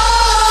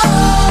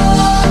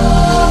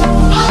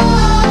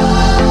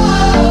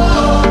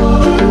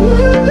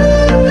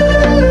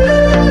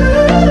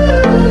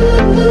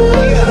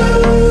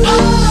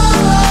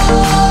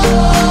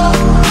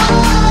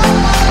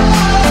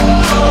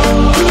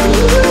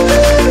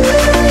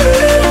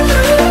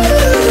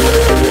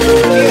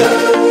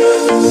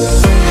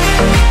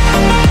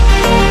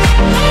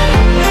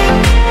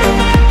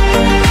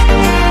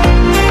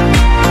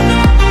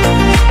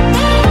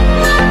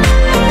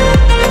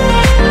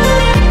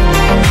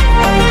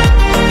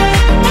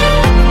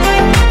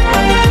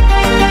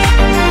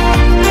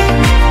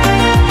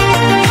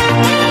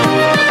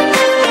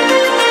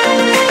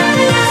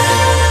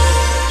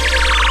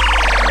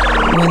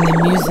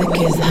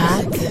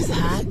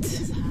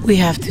 We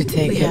have to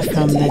take it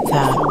from the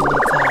top.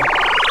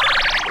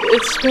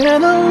 It's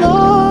been a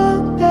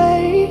long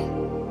day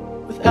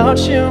without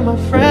you, my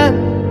friend,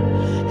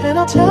 and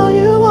I'll tell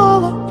you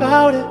all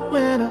about it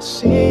when I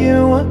see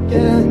you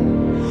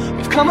again.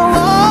 We've come a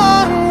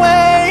long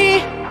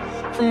way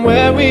from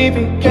where we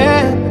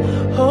began.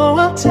 Oh,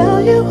 I'll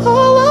tell you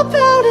all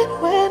about it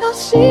when I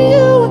see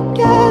you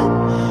again.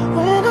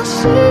 When I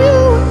see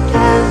you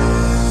again.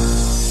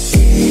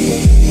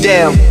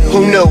 Damn,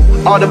 who knew?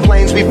 All the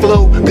planes we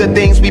flew, good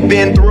things we've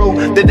been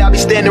through. That I'll be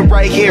standing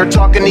right here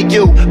talking to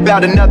you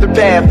about another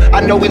path.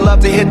 I know we love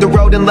to hit the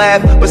road and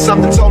laugh, but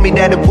something told me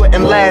that it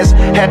wouldn't last.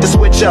 Had to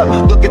switch up,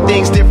 look at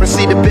things different,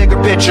 see the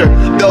bigger picture.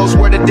 Those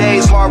were the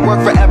days, hard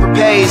work forever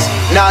pays.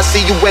 Now I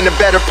see you in a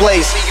better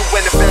place. See you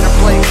in a better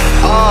place.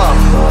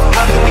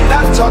 How can we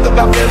not talk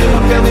about family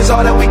when family's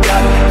all that we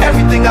got?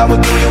 Everything I would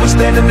do, you were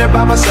standing there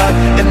by my side,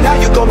 and now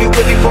you gon' be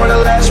with me for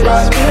the last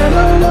ride. It's been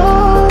a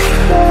long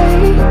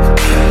day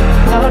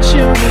without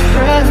you, my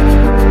friend,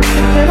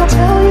 and I'll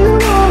tell you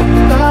all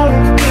about it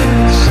when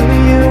I see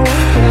you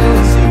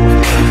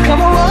again. We've come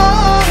a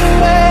long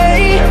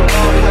way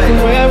from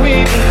where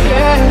we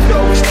began. Oh,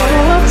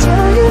 I'll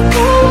tell you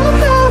all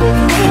about it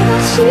when I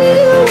see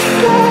you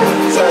again.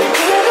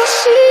 When I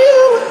see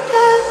you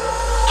again.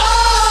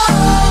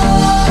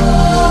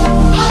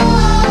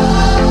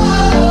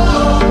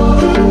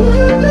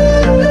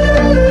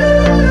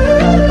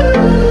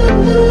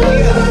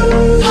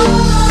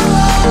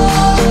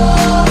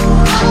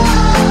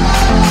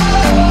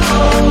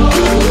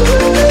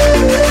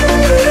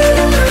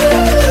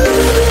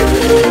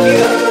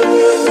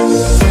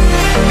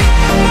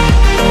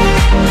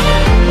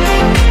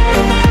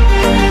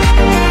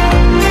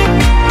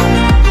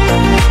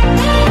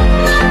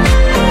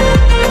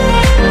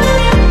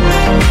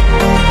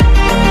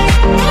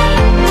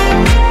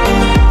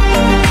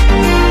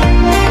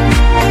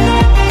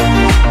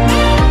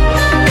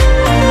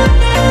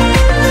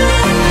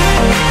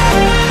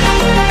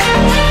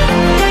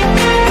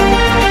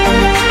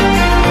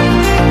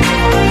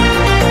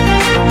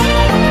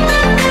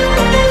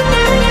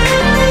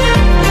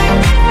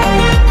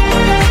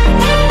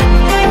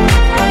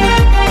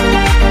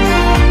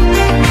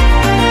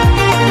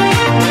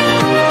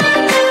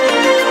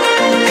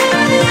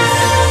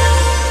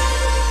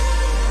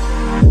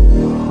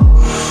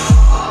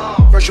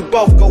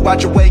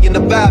 about your way and the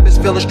vibe is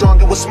feeling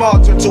strong and what's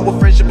small turn to a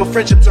friendship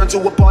turn to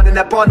a bond, and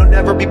that bond will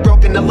never be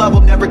broken, the love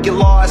will never get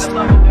lost.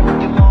 And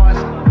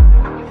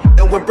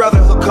when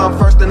brotherhood come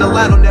first, then the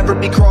line will never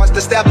be crossed.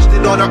 Established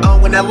it on our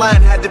own when that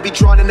line had to be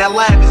drawn, and that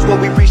line is what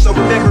we reach, so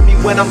remember me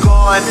when I'm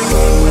gone.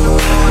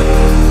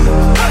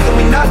 How can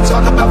we not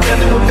talk about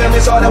family when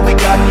family's all that we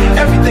got?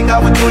 Everything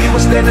I would do, you were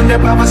standing there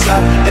by my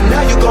side, and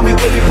now you gon' be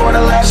with me for the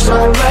last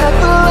ride. So let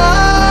the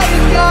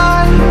light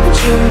guide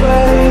your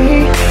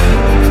way, yeah.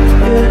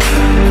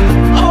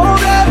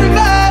 Hold every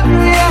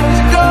memory as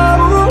you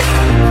go,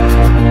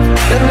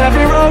 and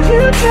every road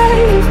you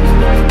take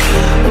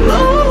will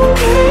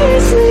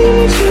always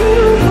lead you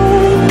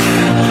home.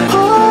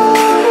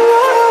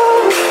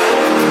 Oh,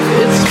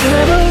 it's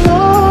been a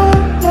long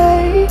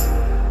day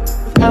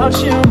without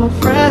you, my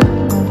friend,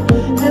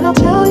 and I'll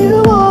tell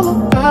you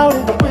all about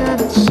it when I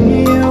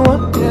see you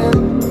again.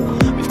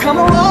 We've come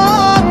a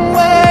long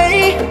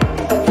way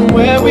from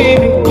where we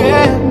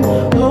began.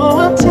 Oh,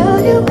 I'll tell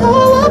you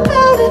all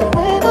about it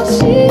when I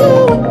see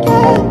you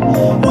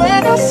again.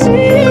 When I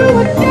see you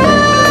again.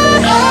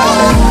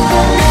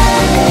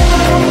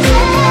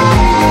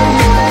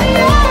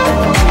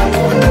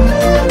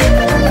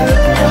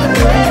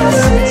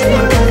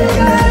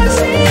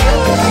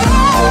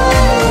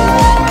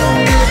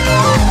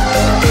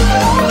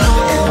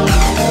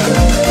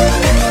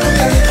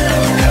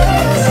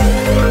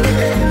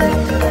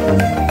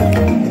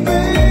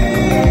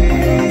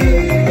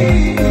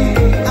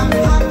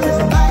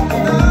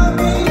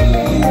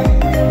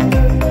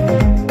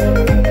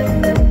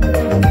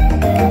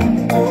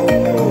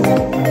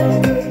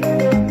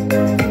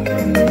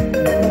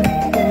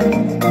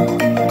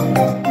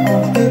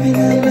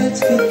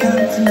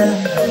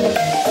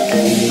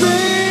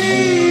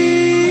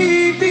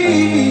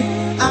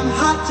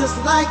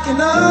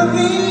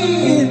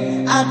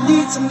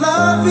 Some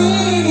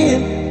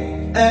loving,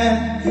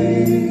 and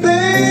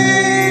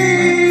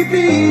baby,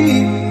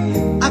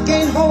 I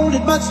can't hold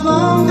it much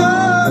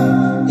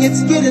longer.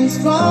 It's getting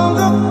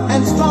stronger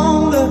and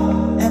stronger,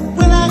 and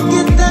when I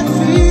get that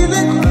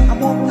feeling, I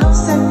want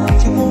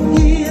sexual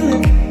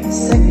healing,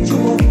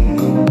 sexual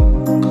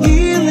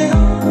healing.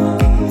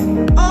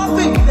 Oh,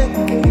 baby,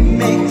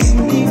 makes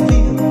me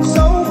feel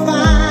so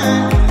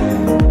fine.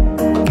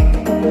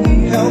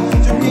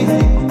 Helps to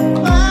relieve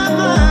my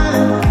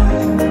mind.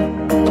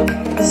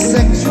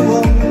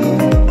 Sexual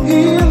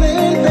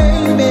healing,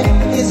 baby,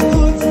 is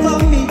good for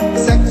me.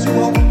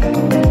 Sexual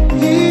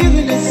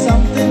healing is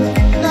something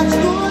that's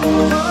good for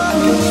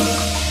me.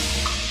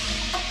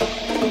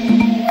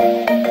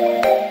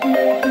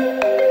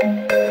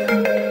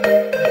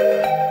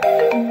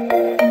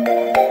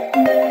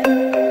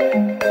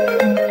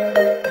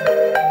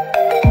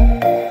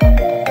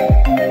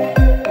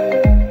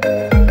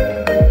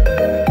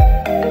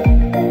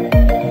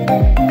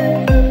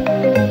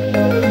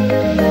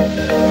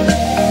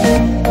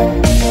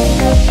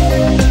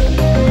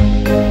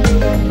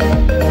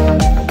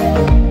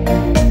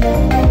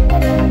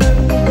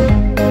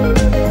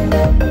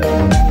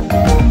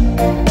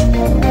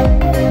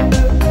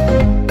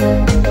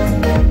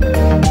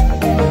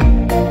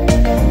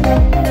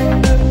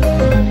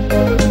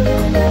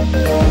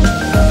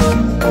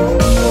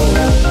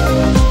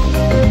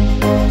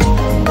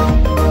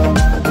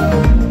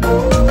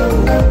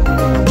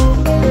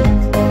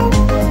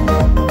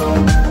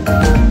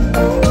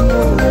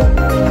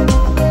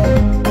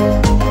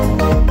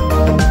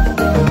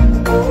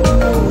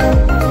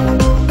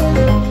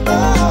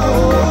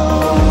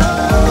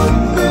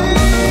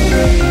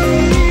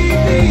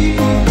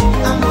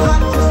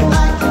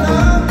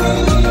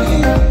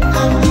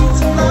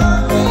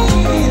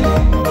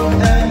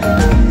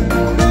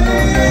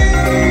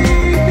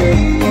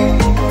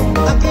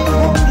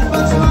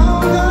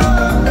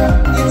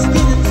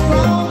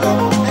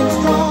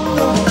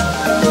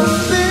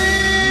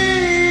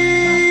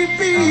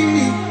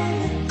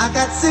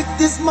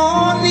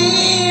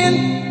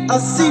 A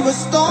sea was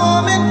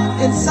storming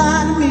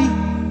inside of me.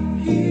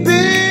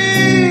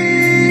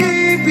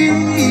 Baby,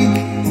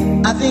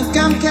 I think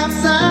I'm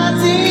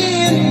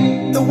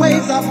capsizing. The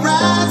waves are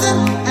rising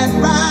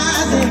and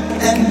rising.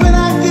 And when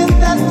I get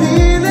that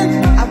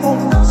feeling, I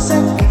want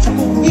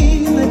sexual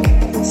healing.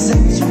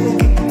 Sexual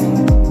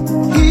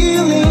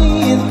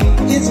healing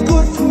is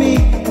good for me.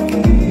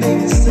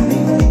 Makes me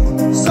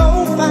feel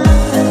so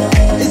fine.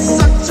 It's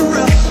such a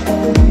rush.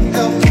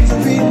 Helps to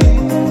relieve.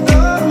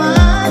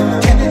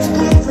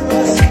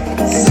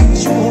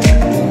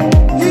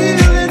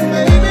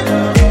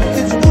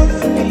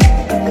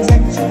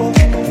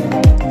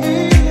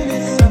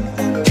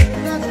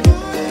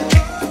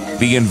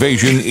 The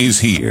invasion is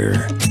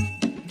here.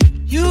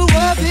 You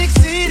were big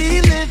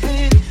city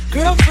living,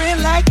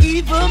 girlfriend like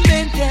Eva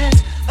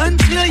Mendes,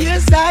 until your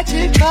side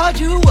chick called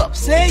you up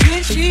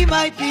saying she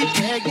might be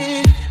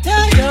pregnant.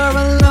 Now you're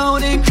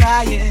alone and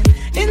crying,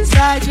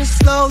 inside you're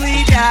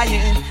slowly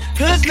dying,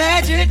 cause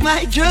magic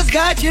might just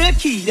got your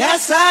key.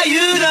 That's how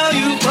you know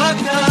you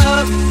fucked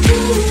up.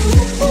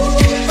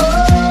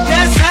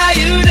 That's how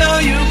you know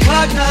you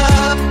fucked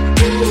up.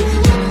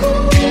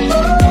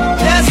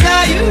 That's how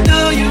how you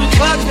know you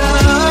fucked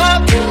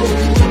up.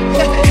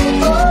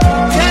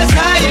 That's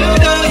how you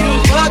know you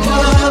fucked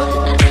up.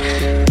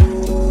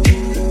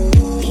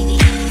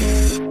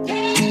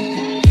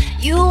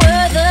 You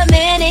were the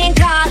man in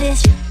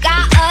college,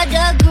 got a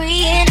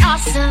degree in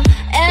awesome,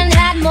 and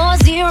had more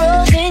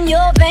zeros in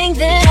your bank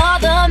than all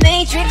the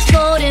Matrix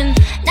coding.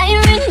 Now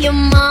you're in your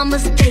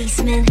mama's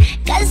basement,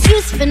 cause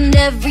you spend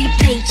every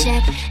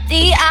paycheck.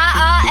 The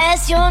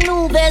IRS, your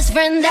new best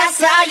friend,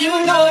 that's how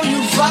you know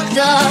you fucked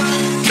up.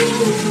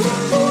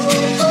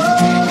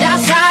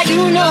 That's how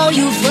you know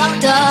you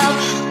fucked up.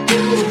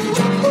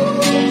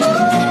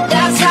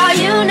 That's how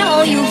you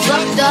know you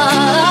fucked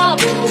up.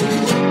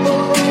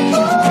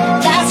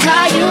 That's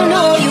how you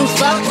know you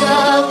fucked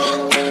up.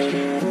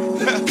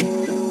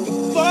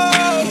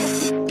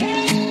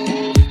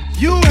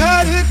 You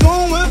had it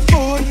going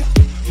for you,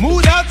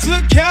 moved out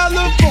to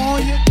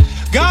California,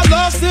 got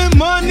lost in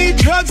money,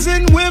 drugs,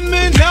 and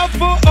women, out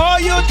for all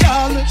your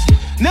dollars.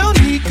 Now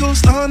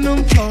Nico's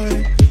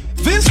unemployed,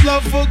 Vince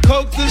love for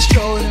coke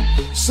destroyed him.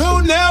 So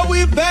now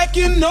we back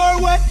in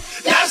Norway.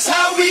 That's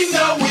how we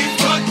know we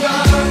fucked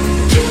up.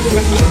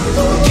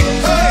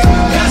 Hey,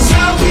 that's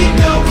how we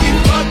know we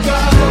fucked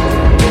up.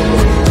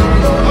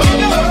 Oh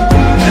no,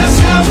 that's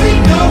how we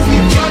know we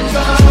fucked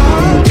up.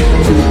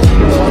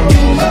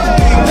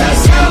 Hey,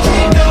 that's how we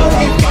know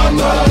we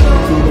fucked up.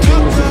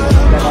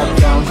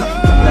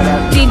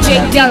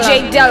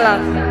 DJ Della.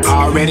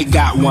 Already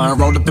got one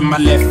rolled up in my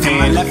left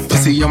hand.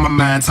 Pussy on my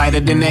mind, tighter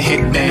than a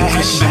headband.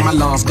 Pressure in my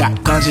lungs, got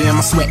ganja in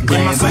my sweat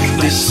glands.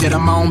 This shit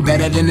I'm on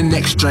better than the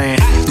next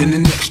strand. Better than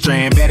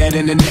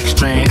the next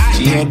strand.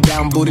 She head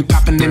down, booty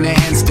popping in the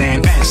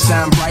handstand.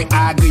 Shine bright,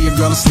 I give your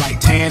girl a slight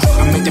tan.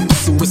 I make that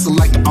pussy whistle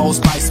like the Old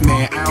Spice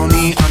Man. I don't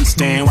even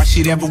understand why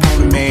she'd ever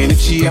want a man. If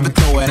she ever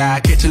throw it, I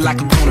catch it like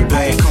a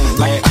cornerback.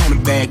 Like a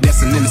cornerback,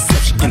 that's an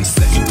interception.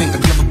 You think I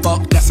give a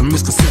fuck? That's a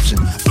misconception.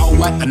 Oh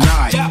what a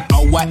night,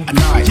 oh what a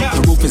night.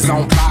 The roof is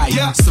on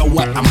fire, so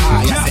what? I'm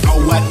high. I say,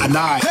 oh what a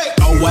night,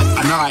 oh what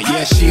a night.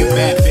 Yeah, she a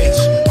bad bitch.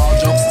 All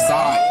jokes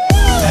aside.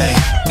 Hey,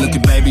 look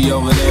at baby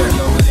over there.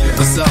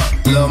 What's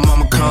up, little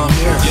mama? Come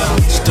here.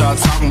 She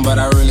started talking, but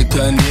I really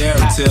couldn't hear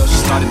until she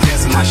started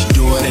dancing like she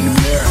do it in the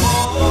mirror.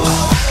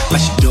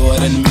 Like she do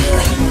it in the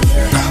mirror.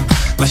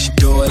 Like she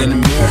do it in the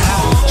mirror.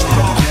 She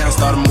broke it down,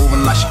 started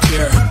moving like she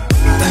care.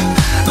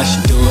 Like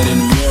she do it in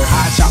the mirror.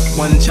 I chop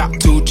one, chop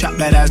two, chop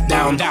that ass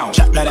down,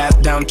 chop that ass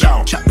down,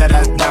 chop that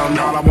ass down.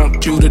 All I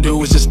want you to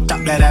do is just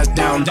chop that ass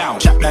down,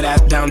 chop that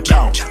ass down,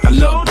 chop. I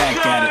look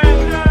back at it.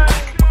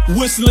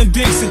 Whistling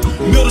Dixon,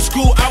 middle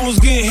school, I was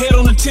getting head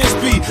on the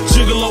 10-speed.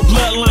 Gigolo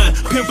bloodline,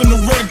 pimping the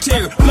red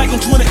terror. Black on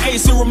 28,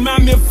 so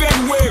remind me of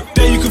February.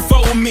 Then you can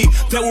fuck with me,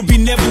 that would be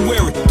never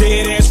weary.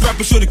 Dead ass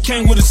rapper should've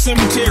came with a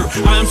cemetery.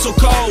 I am so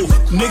cold,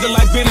 nigga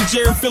like Ben and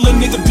Jerry. Fill a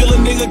nigga, deal a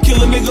nigga, kill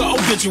a nigga,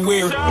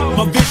 obituary.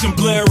 My vision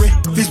blurry,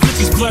 these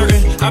bitches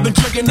blurry. I've been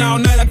drinking all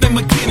night, I think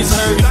my kidneys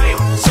hurt.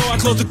 So I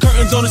close the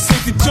curtains on the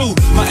 62.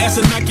 My ass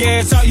will knock your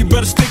ass out, you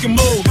better stick and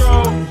move.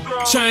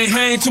 Chain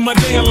hang to my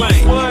damn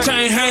lane.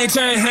 Chain hang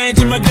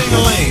to my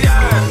ding-a-ling.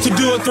 To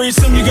do a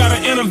threesome, you gotta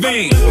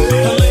intervene.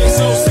 Her legs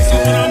so sexy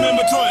when I'm in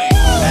between.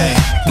 Hey,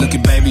 look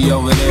at baby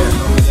over there.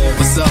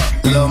 What's up,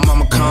 little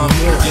mama? Come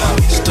here.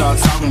 She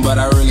started talking, but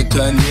I really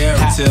couldn't hear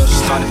until she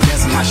started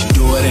dancing like she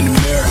do it in the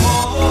mirror.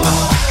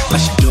 Like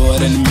she do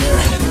it in the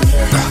mirror.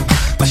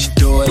 Like she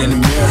do it in the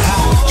mirror.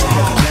 She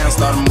broke it down,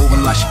 started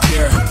moving like she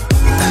care.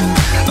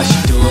 Like she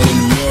do it in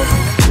the mirror.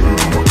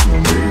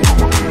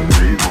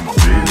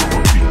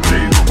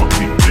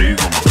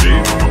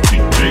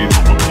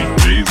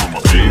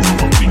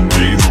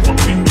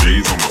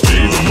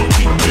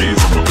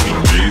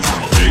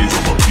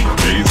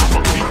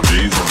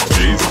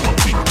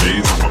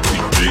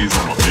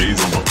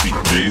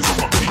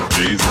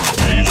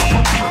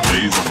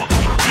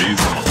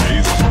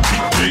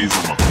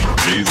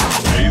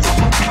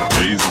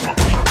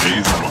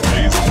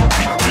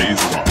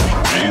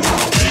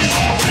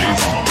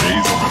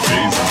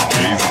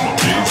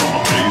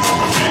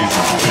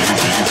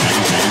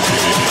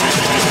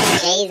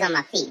 J's on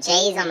my feet.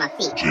 J's on my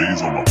feet.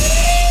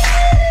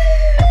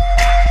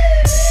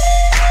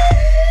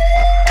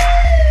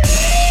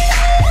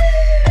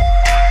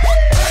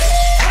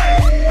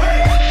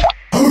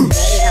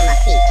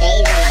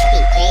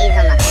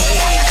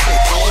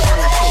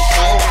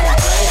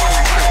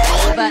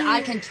 But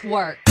I can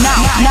twerk.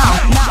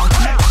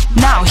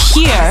 Now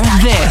hear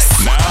this.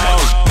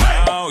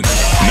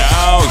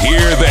 Now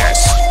hear this.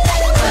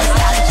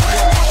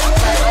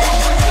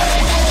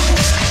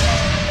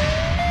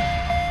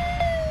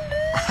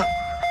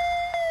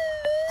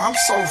 I'm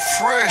so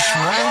fresh,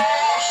 man.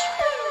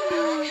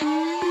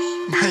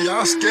 Man,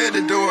 y'all scared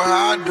to do it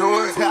how I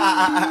do it.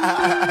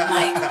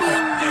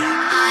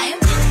 I'm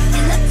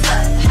in the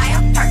club, high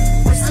up perk,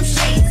 with some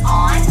shades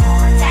on.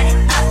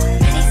 Tatted up,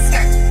 mini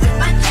skirt, with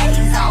my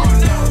J's on.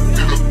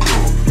 In the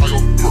club, high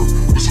up perk,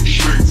 with some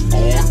shades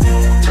on.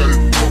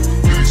 Tatted up,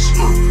 mini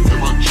skirt, and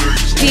my J's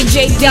on.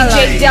 DJ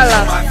Della.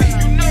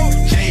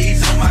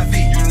 J's on my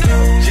feet, you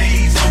know.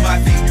 J's on my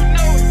feet, you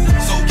know.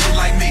 So get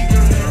like me.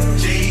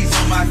 J's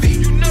on my feet,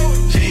 you know.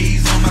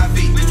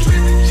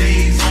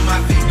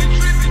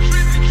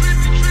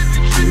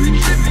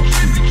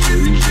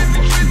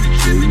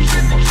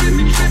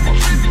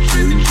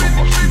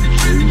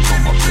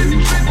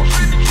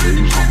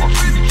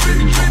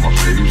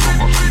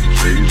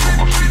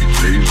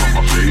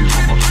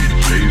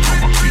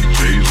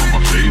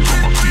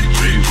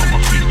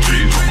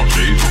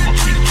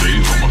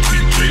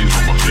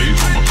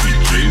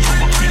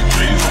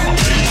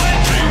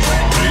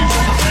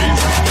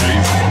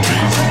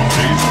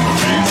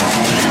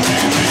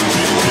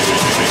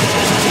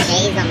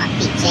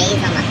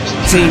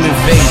 Team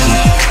Invasion.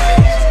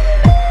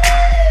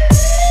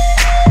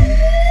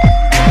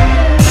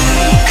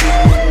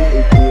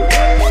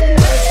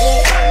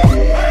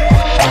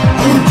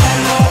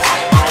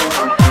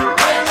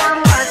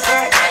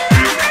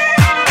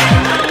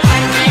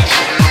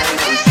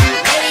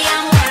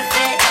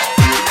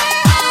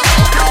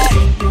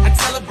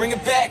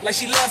 Like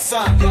she loves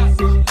some.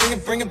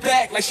 Bring it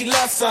back like she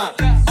loves some.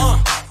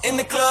 In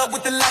the club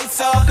with the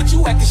lights off, but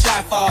you acting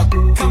shy for.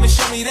 Come and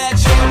show me that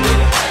you're with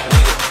it.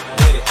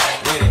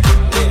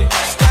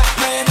 Stop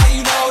playing, now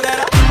you know that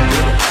I'm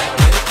with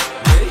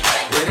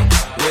it.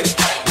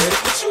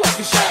 What you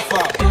acting shy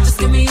for? Just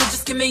give me you,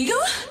 just give me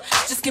you,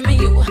 just give me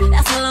you.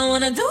 That's all I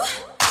wanna do.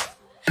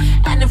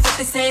 And if what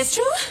they say is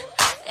true,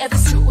 if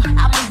it's true,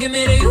 I'ma give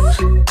it to you.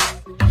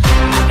 I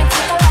can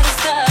take a lot of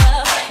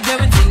stuff,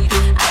 guaranteed.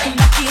 I can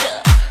back it up.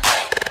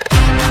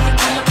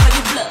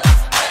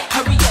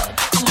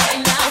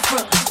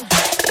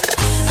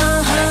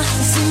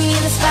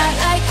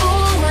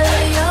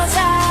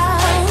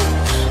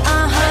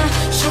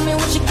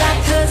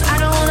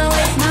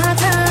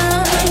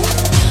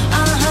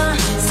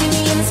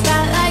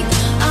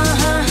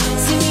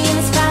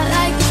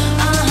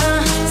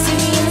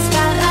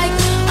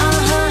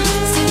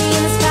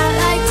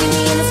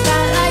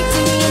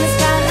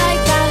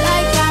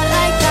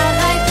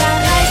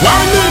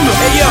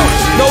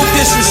 No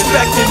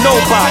disrespecting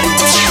nobody,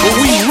 but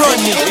we run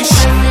this.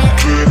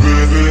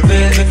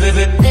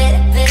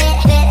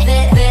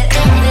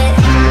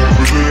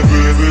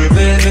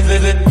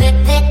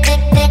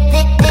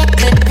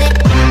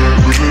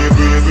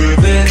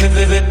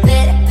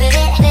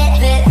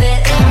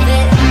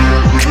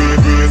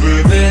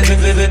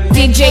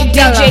 DJ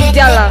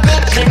Della.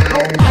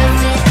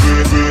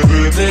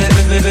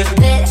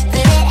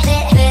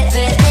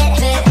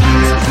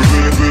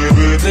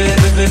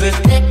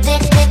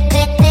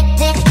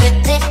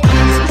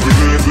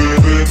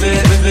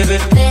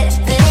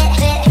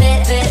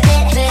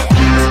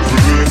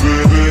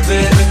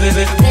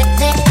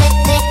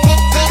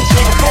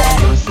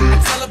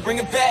 Bring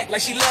it back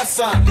like she loves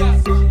some.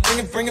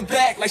 Bring it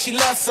back like she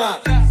loves some.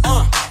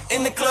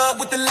 In the club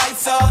with the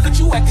lights off, but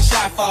you acting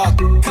shy for.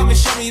 Come and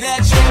show me that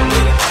you're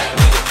with it.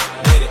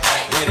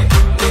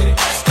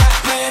 Stop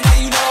playing, now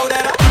you know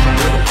that I'm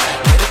with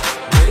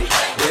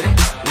it.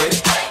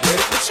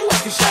 What you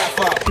acting shy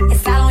for?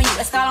 It's all on you,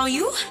 it's all on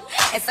you,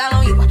 it's all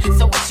on you.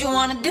 So what you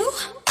wanna do?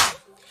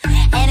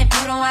 And if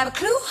you don't have a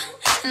clue,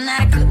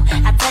 not a clue,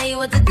 I'll tell you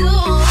what to do.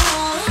 Come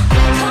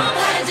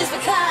on, just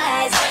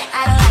because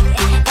I don't like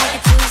it. Take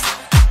it too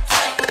soft.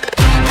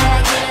 I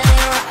like it a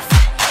little rough.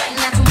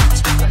 Not too much,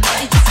 but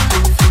maybe just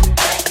enough.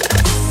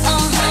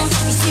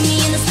 You see me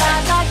in the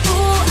spotlight,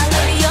 ooh, I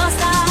love your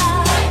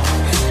style.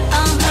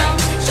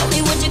 Show me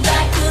what you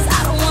got, 'cause I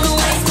don't wanna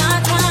waste my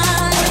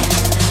time.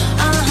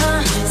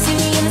 See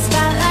me in the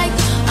spotlight.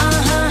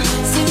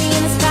 See me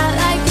in the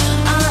spotlight.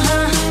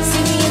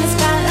 See me in the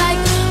spotlight.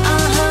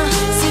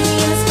 See me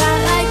in the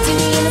spotlight. See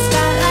me in the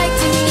spotlight.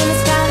 See me in the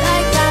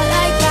spotlight.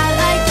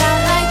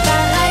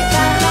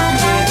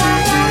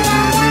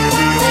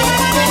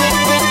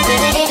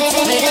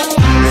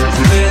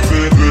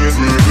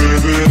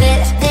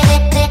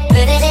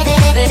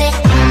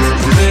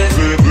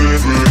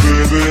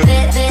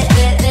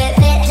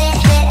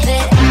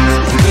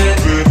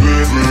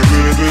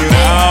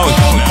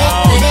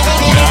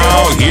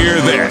 Now hear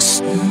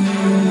this.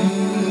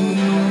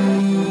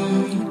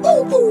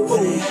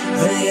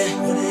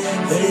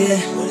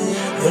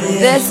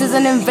 This is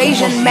an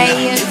invasion,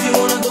 man.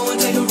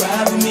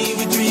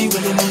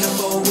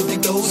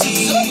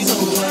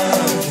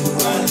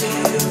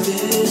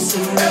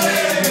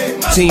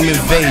 Team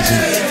Invasion.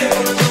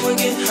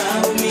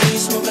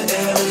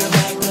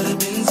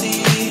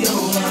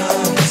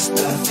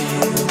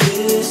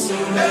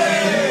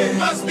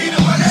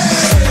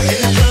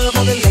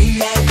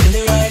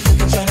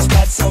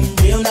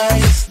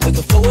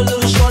 Looking for a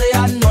little shorty,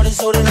 I know this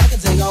so that I can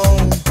take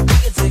home.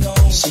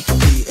 She could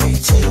be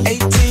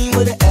 18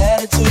 with an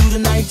attitude,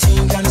 and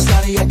 19 kinda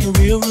slutty, acting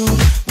real rude.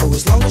 But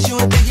as long as you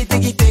a diggy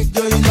thick,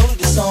 girl, you know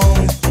the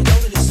song.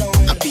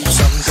 I peep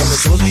something coming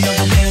towards me on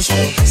the dance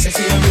floor.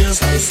 Sexy and real,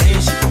 so they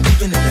saying she been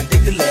peeping, and I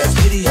think the last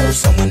video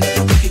somewhere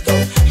that we could go.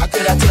 How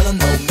could I tell her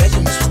no?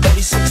 Measurements was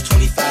 36,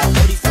 25,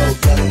 34.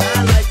 Girl,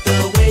 I like the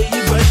way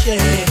you brush your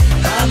hair.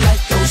 I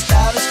like those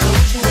stylish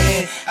clothes you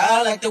wear.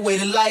 I like the way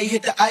the light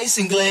hit the ice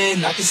and glare,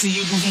 and I can see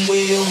you moving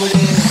way over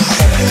there.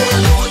 If you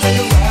wanna go and take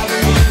a ride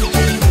with me, we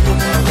can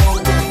go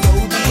with the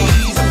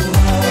goldies.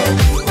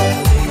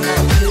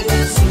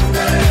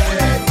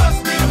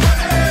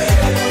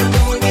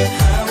 Go and get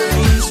high with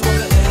me, smoke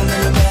a L in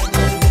the back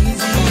of the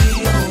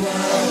Benzie.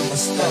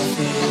 Must stop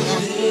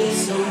feeling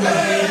this so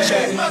right.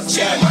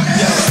 Check.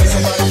 Yeah,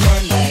 somebody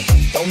run like,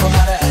 don't know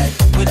how to act.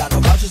 Without no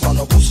vouchers on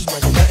no boosters,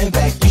 bringing nothing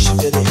back. You should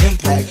feel the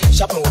impact.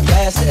 Shopping with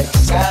class that,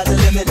 sky's the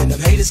limit, and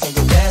them haters can't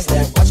get past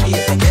that. Watch me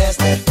hit the gas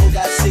that. Who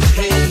got 6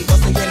 G's?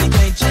 Bustin'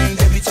 anything change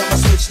every time I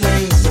switch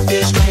lanes. It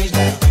feels strange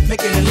now.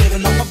 Making a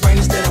living on my brain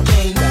instead of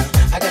cane now.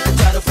 I got the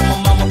title from my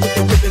mama, put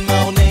the whip in my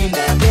own name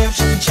now. Damn,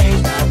 shit can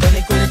change now.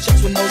 Running credit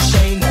checks with no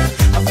shame now.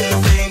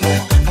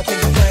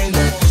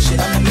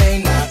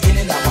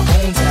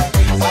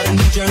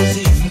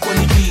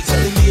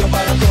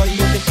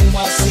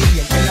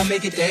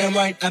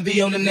 right, I'll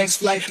be on the next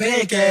flight.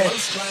 Pancake.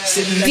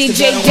 Sitting next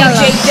DJ to Della.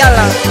 DJ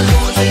Della.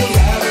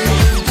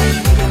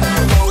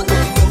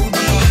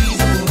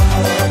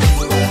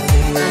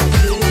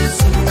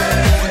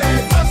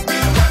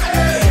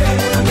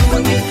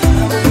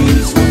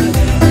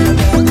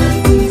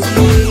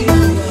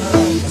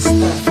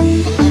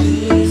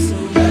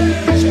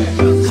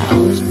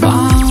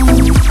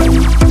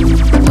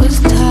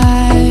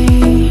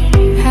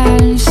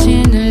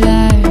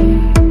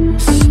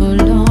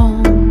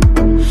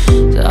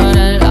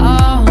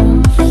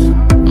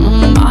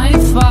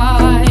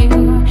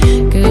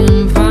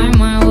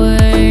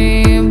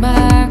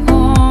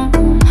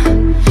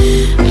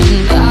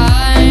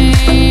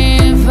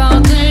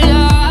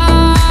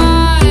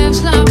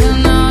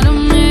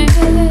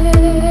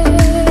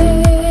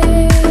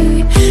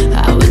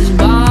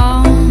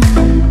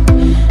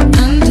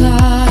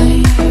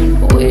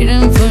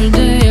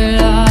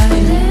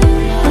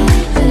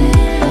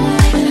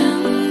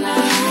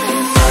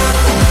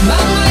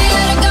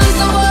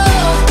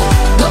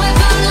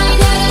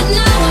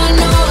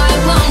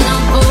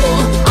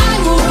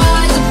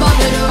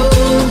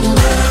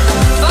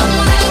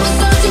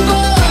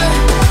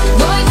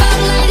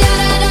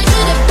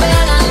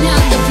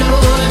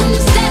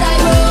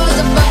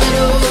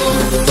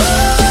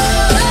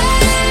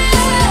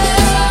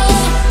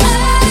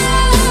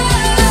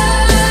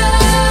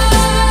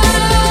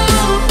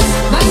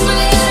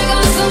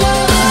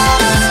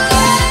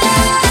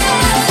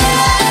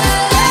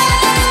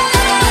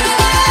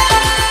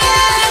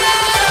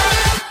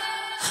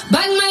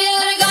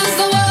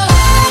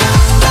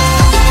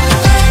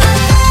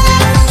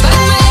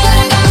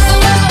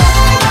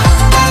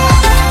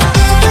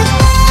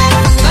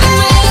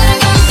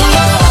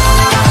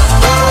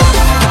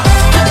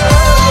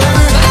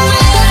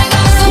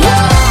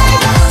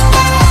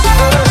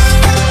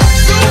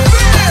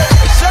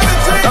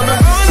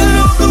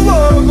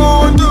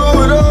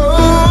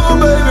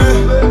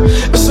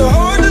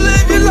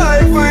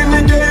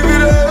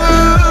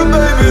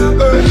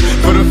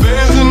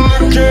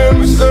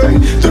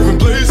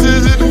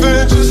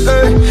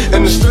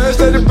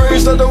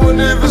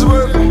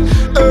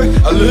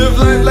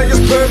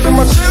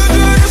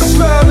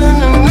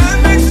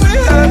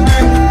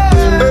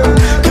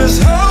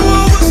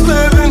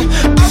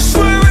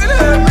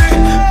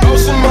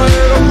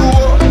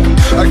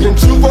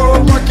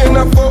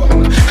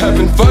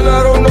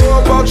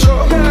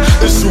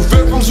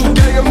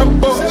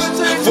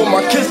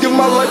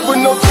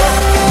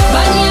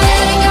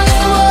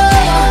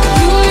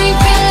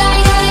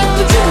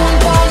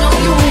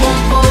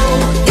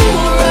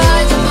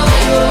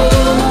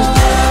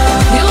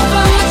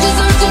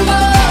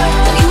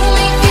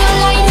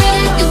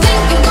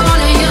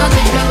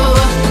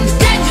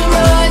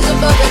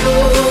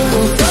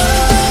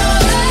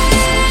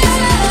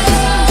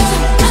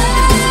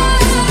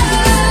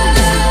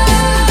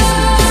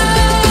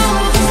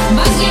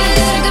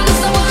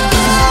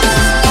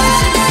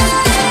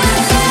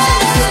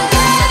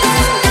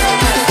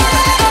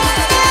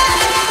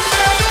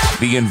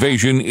 The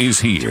invasion is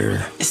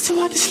here. It's too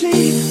hard to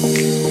sleep.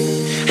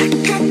 I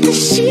got the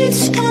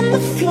sheets on the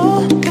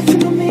floor,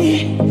 nothing on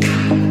me.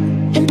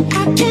 And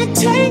I can't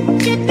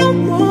take it no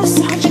more, it's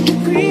 100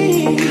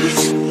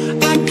 degrees.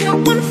 I got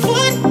one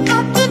foot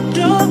out the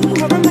door,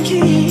 where are my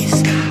keys?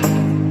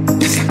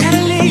 'Cause I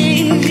gotta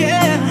leave,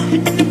 yeah.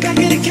 In the back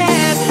of the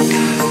cab,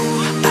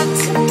 I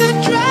took the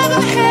drive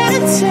ahead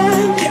of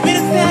time, hit me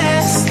the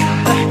fast.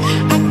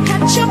 I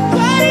got your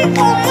body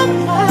on my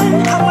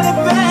mind, I want it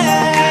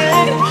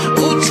bad.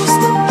 Ooh, just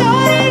the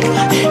thought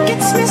of you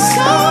gets me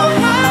so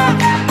high,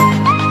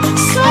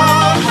 so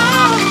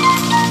high.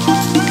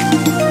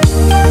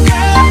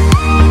 Girl,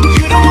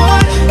 you the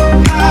one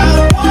I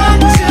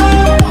want to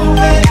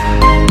move it.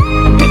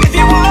 And if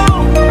you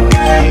want,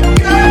 hey,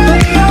 girl,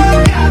 you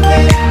got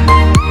it.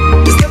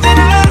 There's nothing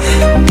I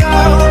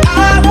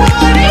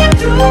wouldn't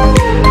do,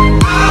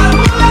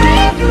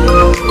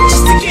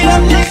 just to get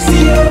up next to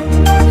you.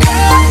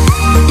 Girl,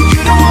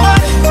 you the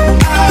one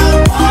I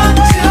want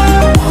to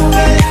move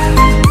it.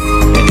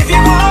 And if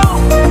you want,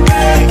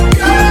 hey,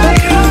 girl,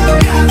 you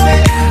got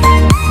it.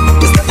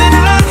 There's nothing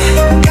I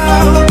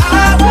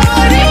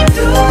wouldn't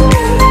do,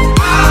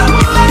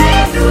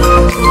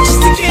 just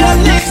to get up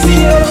next to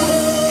you.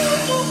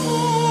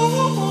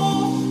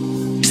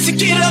 Just to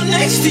get up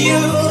next to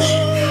you.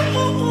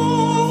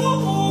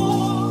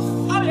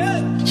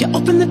 You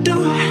open the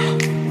door,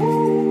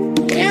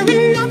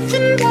 wearing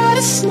nothing but a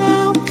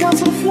smile down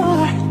to the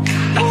floor.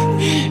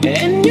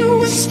 And you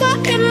whisper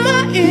in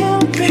my ear,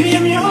 baby,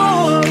 I'm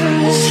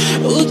yours.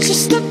 Ooh,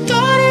 just the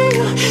thought of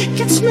you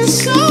gets me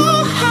so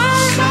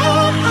high,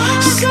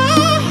 so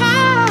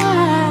high.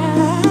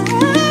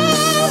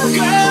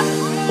 Girl,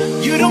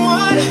 you the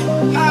one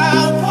I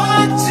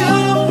want to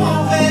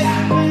move it.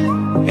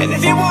 And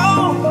if you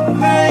want,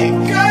 hey,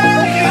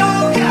 girl, you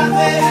got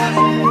it.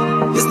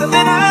 There's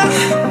nothing I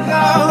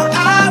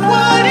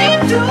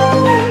wouldn't do,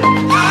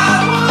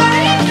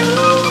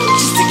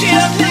 just to get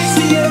up next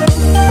to you.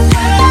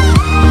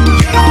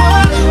 You're the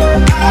one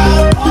I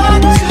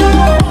want to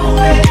move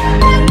it.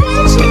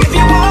 And if you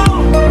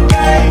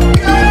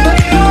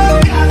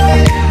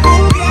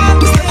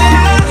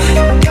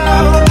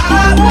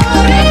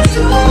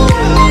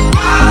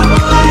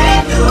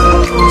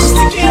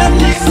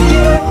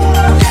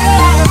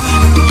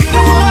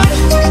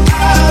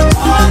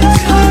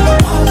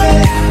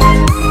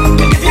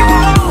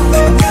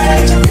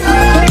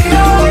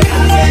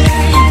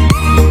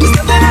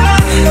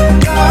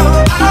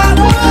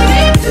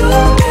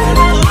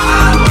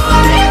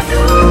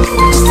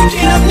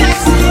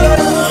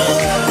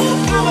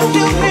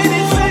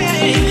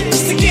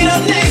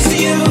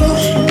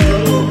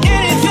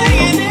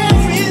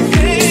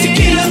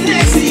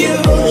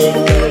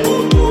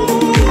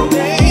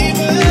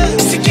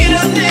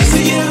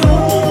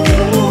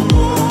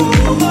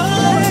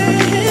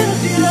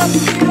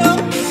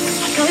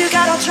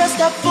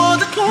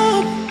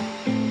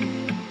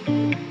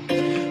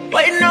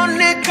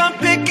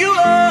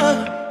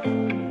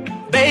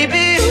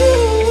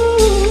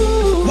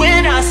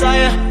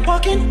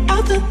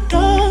the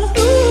door.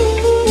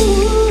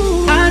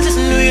 Ooh, I just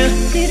knew you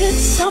needed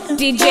something.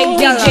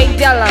 DJ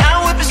Della.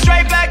 Now whip it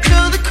straight back to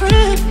the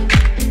crib.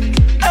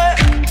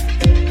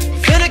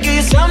 Finna give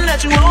you something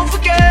that you won't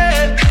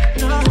forget.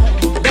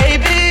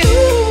 Baby,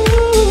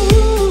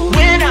 ooh,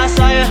 when I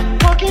saw you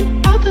walking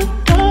out the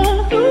door,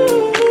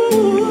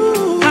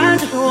 ooh, I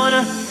just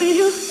wanna see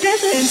you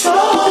dancing in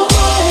slow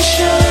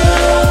motion.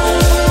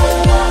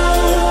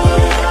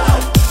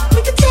 We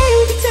can take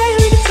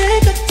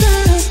our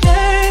time to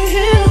stay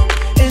here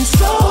in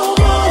slow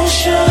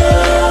motion.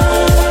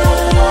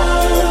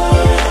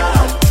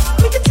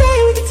 We can take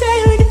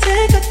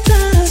our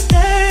time to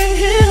stay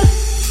here.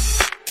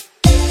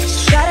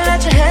 Try to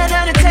let your head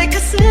down and take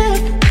a sip.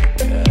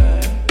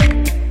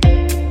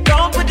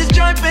 Don't put this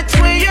joint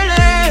between your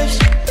lips,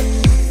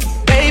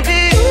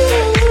 baby.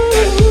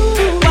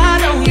 Ooh, why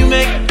don't you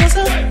make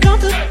yourself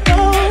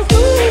comfortable?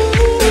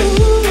 Ooh,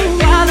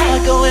 while I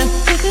go and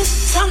get this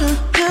song to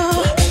you.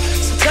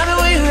 So tell me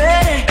when you're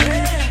ready.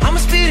 I'ma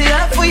speed it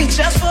up for you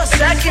just for a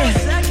second.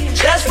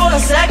 Just for a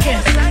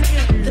second.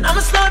 Then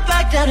I'ma slow it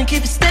back down and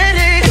keep it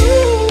steady.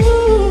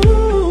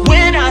 Ooh,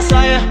 when I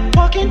saw you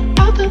walking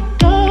out the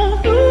door,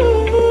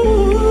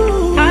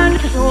 ooh, I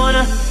just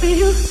wanna see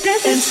you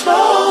dancing in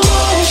slow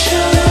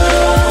motion.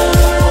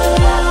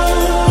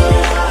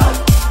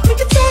 We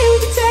can take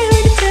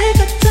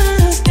our time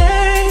to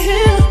stay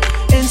here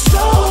in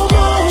slow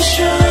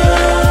motion.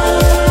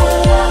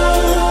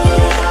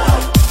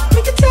 We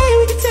can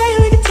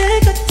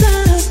take our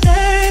time to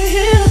stay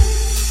here.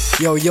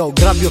 Yo,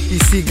 grab your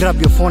PC, grab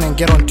your phone and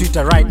get on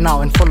Twitter right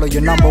now and follow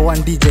your number one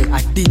DJ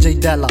at DJ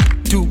Della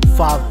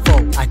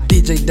 254 at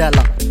DJ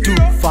Della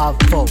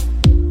 254.